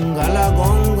ゴンガラゴ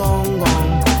ンゴンゴン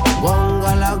ゴン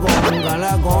ガラゴンガ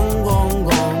ラゴンゴンゴン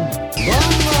ゴンゴン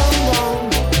ゴ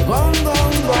ンゴンゴンゴ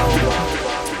ン。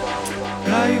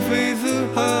 Life is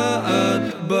hard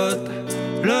but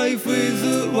life is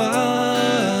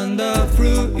wonderful,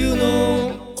 you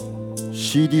know.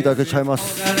 CD だけちゃいま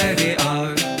す。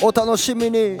お楽し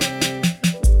みに。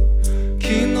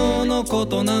昨日のこ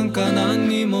となんか何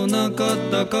にもなかっ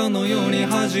たかのように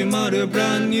始まる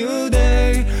Brand New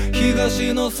Day。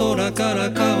 東の空か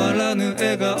ら変わらぬ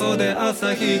笑顔で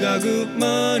朝日がグッ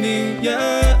マーニング、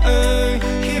yeah、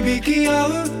響き合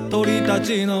う鳥た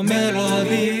ちのメロデ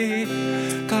ィ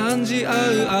ー、感じ合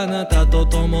うあなたと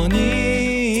共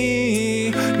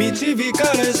に導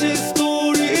かれしスト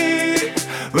ーリー。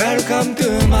 Welcome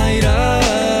to my life。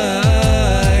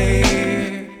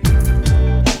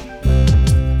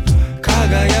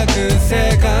輝く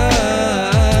世界、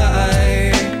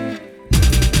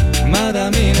まだ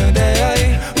見ぬ出会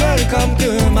い。 Welcome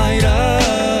to my life。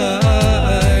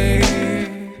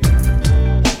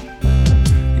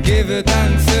 Give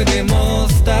thanks the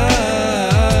most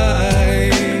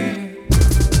high。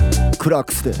 クラッ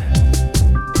クスで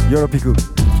ヨロピク。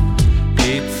い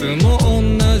つも同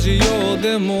じよう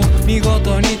でも見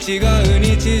事に違う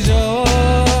日常、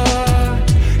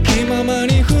気まま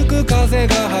に吹く風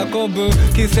が運ぶ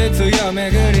季節や巡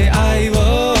り合いを、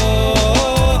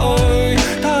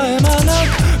絶え間なく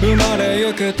生まれ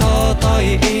ゆく尊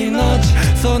い命、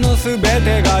その全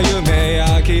てが夢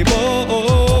や希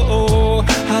望、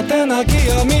果てなき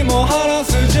闇も晴ら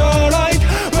す Your light。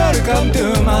 Welcome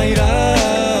to my life。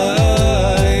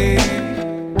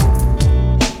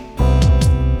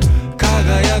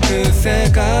 輝く世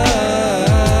界、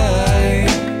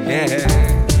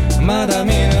yeah、 まだ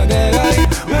見ぬ出会い。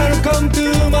 Welcome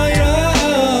to my life。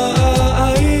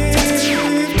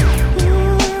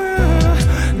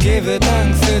 Give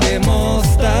thanks to the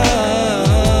most high。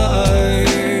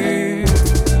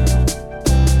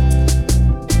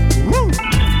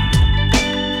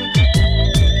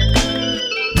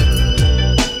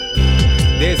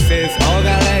 This is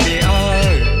OGAWORKS。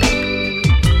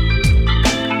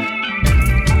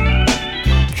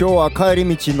今日は帰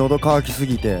り道喉乾きす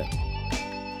ぎて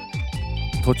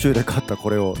途中で買った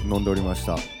これを飲んでおりまし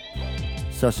た。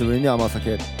久しぶりに甘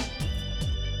酒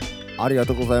ありが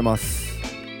とうございます。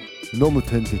飲む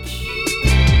点滴。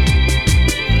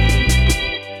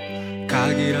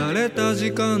限られた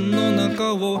時間の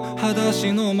中を裸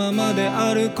足のままで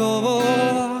歩こう。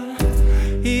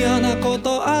嫌なこ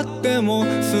とあっても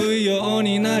水曜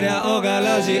になりゃオガ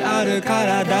ラジあるか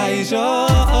ら大丈夫。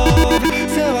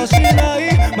世話しな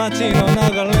い街の流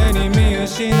れに見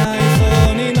失いそ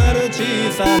うになる小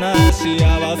さな幸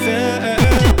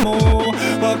せも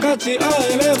分かち合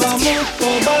えればもっと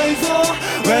倍増。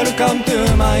 Welcome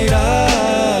to my life。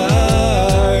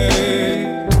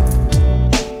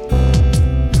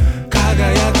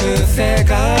 輝く世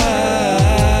界、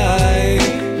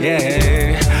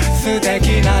yeah、素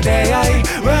敵な出会い。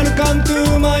 Welcome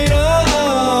to my life。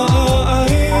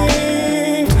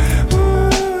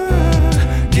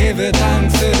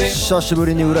久しぶ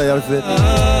りに裏やるぜ。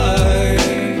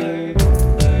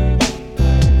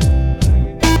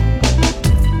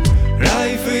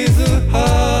Life is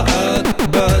hard,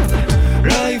 but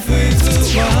life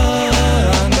is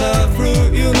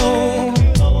wonderful, you know.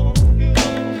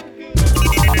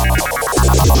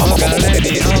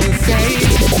 Already I'll say,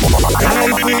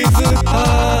 life is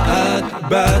hard,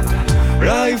 but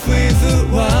life is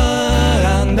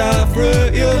wonderful,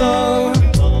 you know.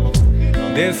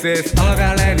 This is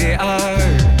already art.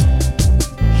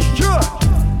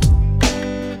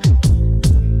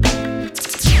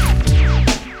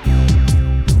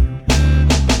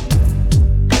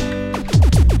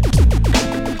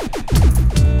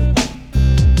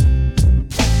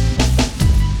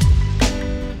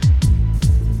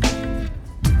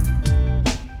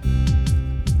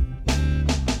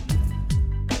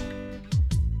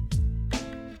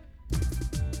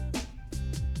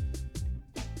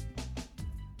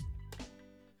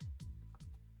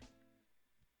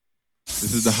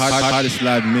 This is the hottest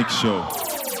live mix show.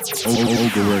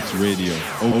 OGAWORKS Radio.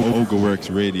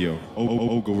 OGAWORKS Radio.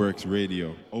 OGAWORKS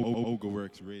Radio.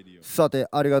 OGAWORKS Radio. さて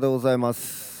ありがとうございま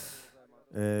す。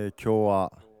今日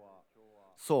は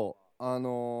そう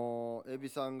エビ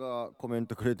さんがコメン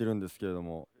トくれてるんですけれど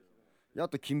も、やっ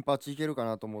と金八いけるか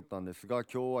なと思ったんですが、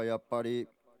今日はやっぱり、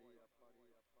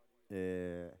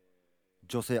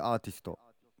女性アーティスト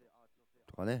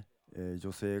とかね、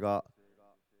女性が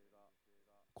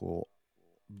こう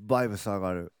バイブス上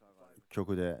がる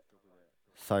曲で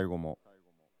最後も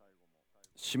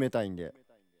締めたいんで、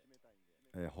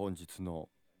本日の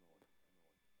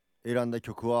選んだ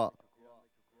曲は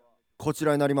こち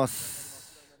らになりま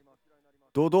す。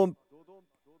ドドン。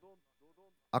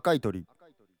赤い鳥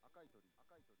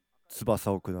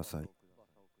翼をください。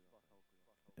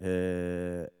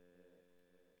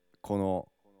この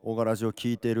オガラジを聴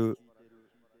いてる、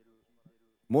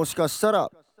もしかしたら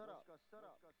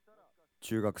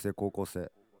中学生高校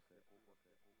生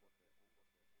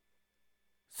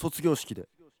卒業式で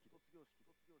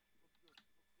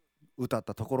歌っ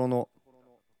たところの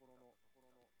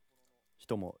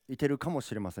人もいてるかも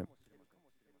しれません。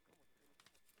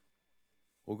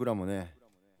僕らもね、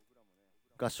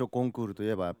合唱コンクールとい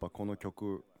えばやっぱこの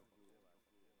曲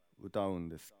歌うん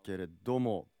ですけれど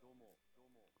も、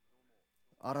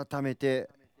改め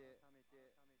て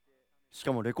し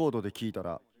かもレコードで聴いた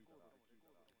ら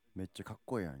めっちゃかっ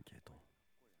こいいやんけと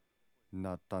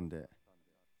なったんで、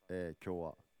今日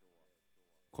は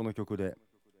この曲で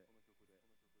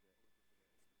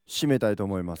締めたいと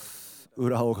思います。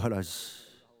裏オガラジ、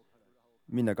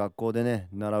みんな学校でね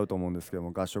習うと思うんですけど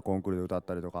も、合唱コンクールで歌っ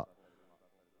たりとか、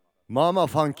まあまあ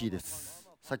ファンキーです。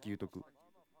さっき言うとく、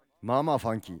まあまあフ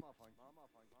ァンキー、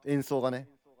演奏がま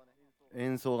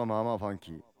あまあファン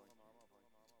キー。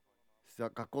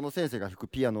学校の先生が弾く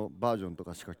ピアノバージョンと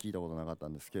かしか聞いたことなかった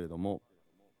んですけれども、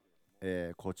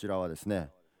こちらはですね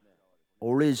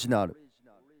オリジナル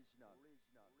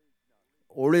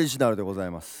でござ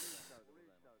います。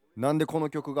なんでこ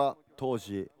の曲が当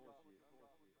時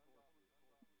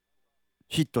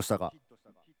ヒットしたか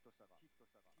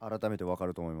改めて分か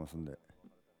ると思いますんで、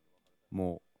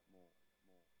も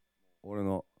う俺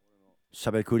のし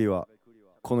ゃべくりは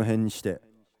この辺にして、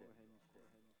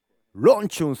ロン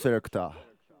チューンセレクター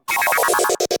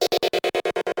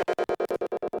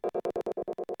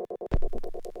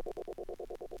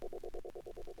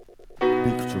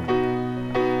ビッグチューン。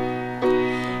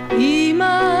今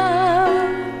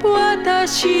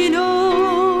私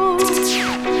の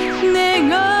願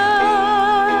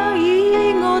い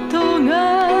事が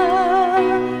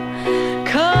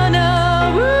叶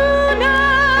うな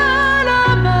ら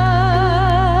ば、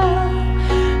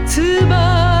翼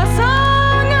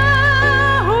が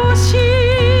欲しい。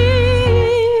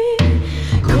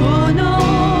この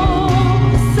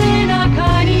背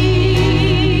中に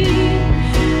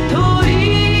鳥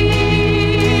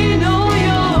のよ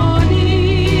うに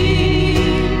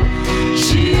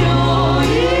白い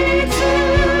翼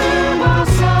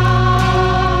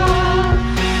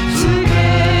つけ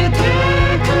て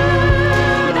く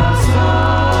ださ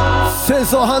い。戦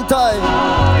争反対。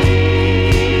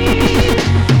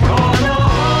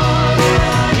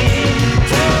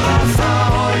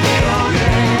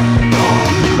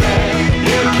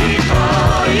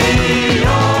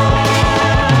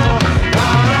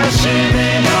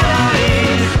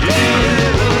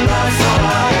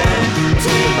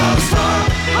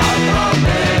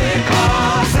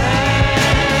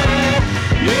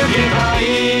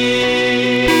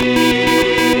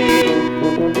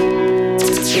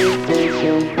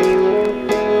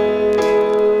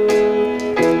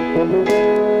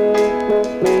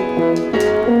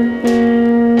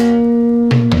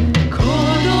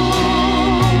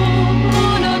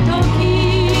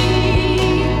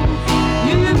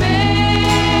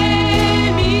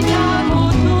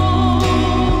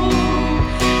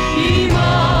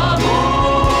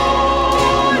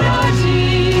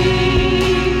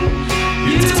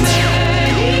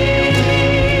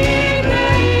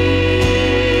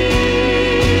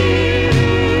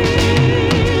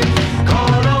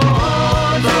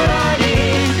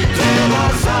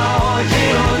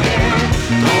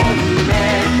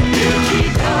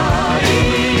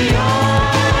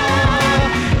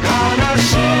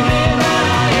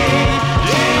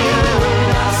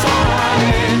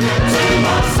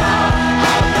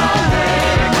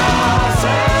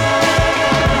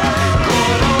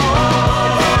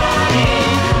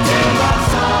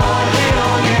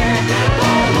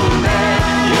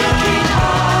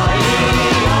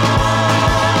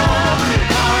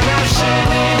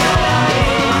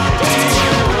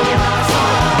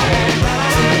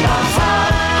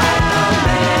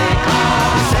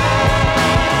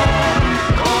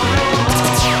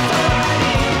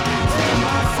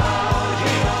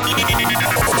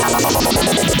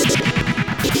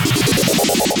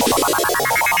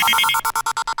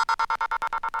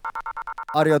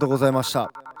ありがとうございまし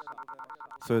た。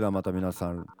それではまた皆さ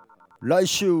ん来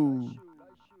週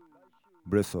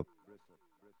ブレスアップ。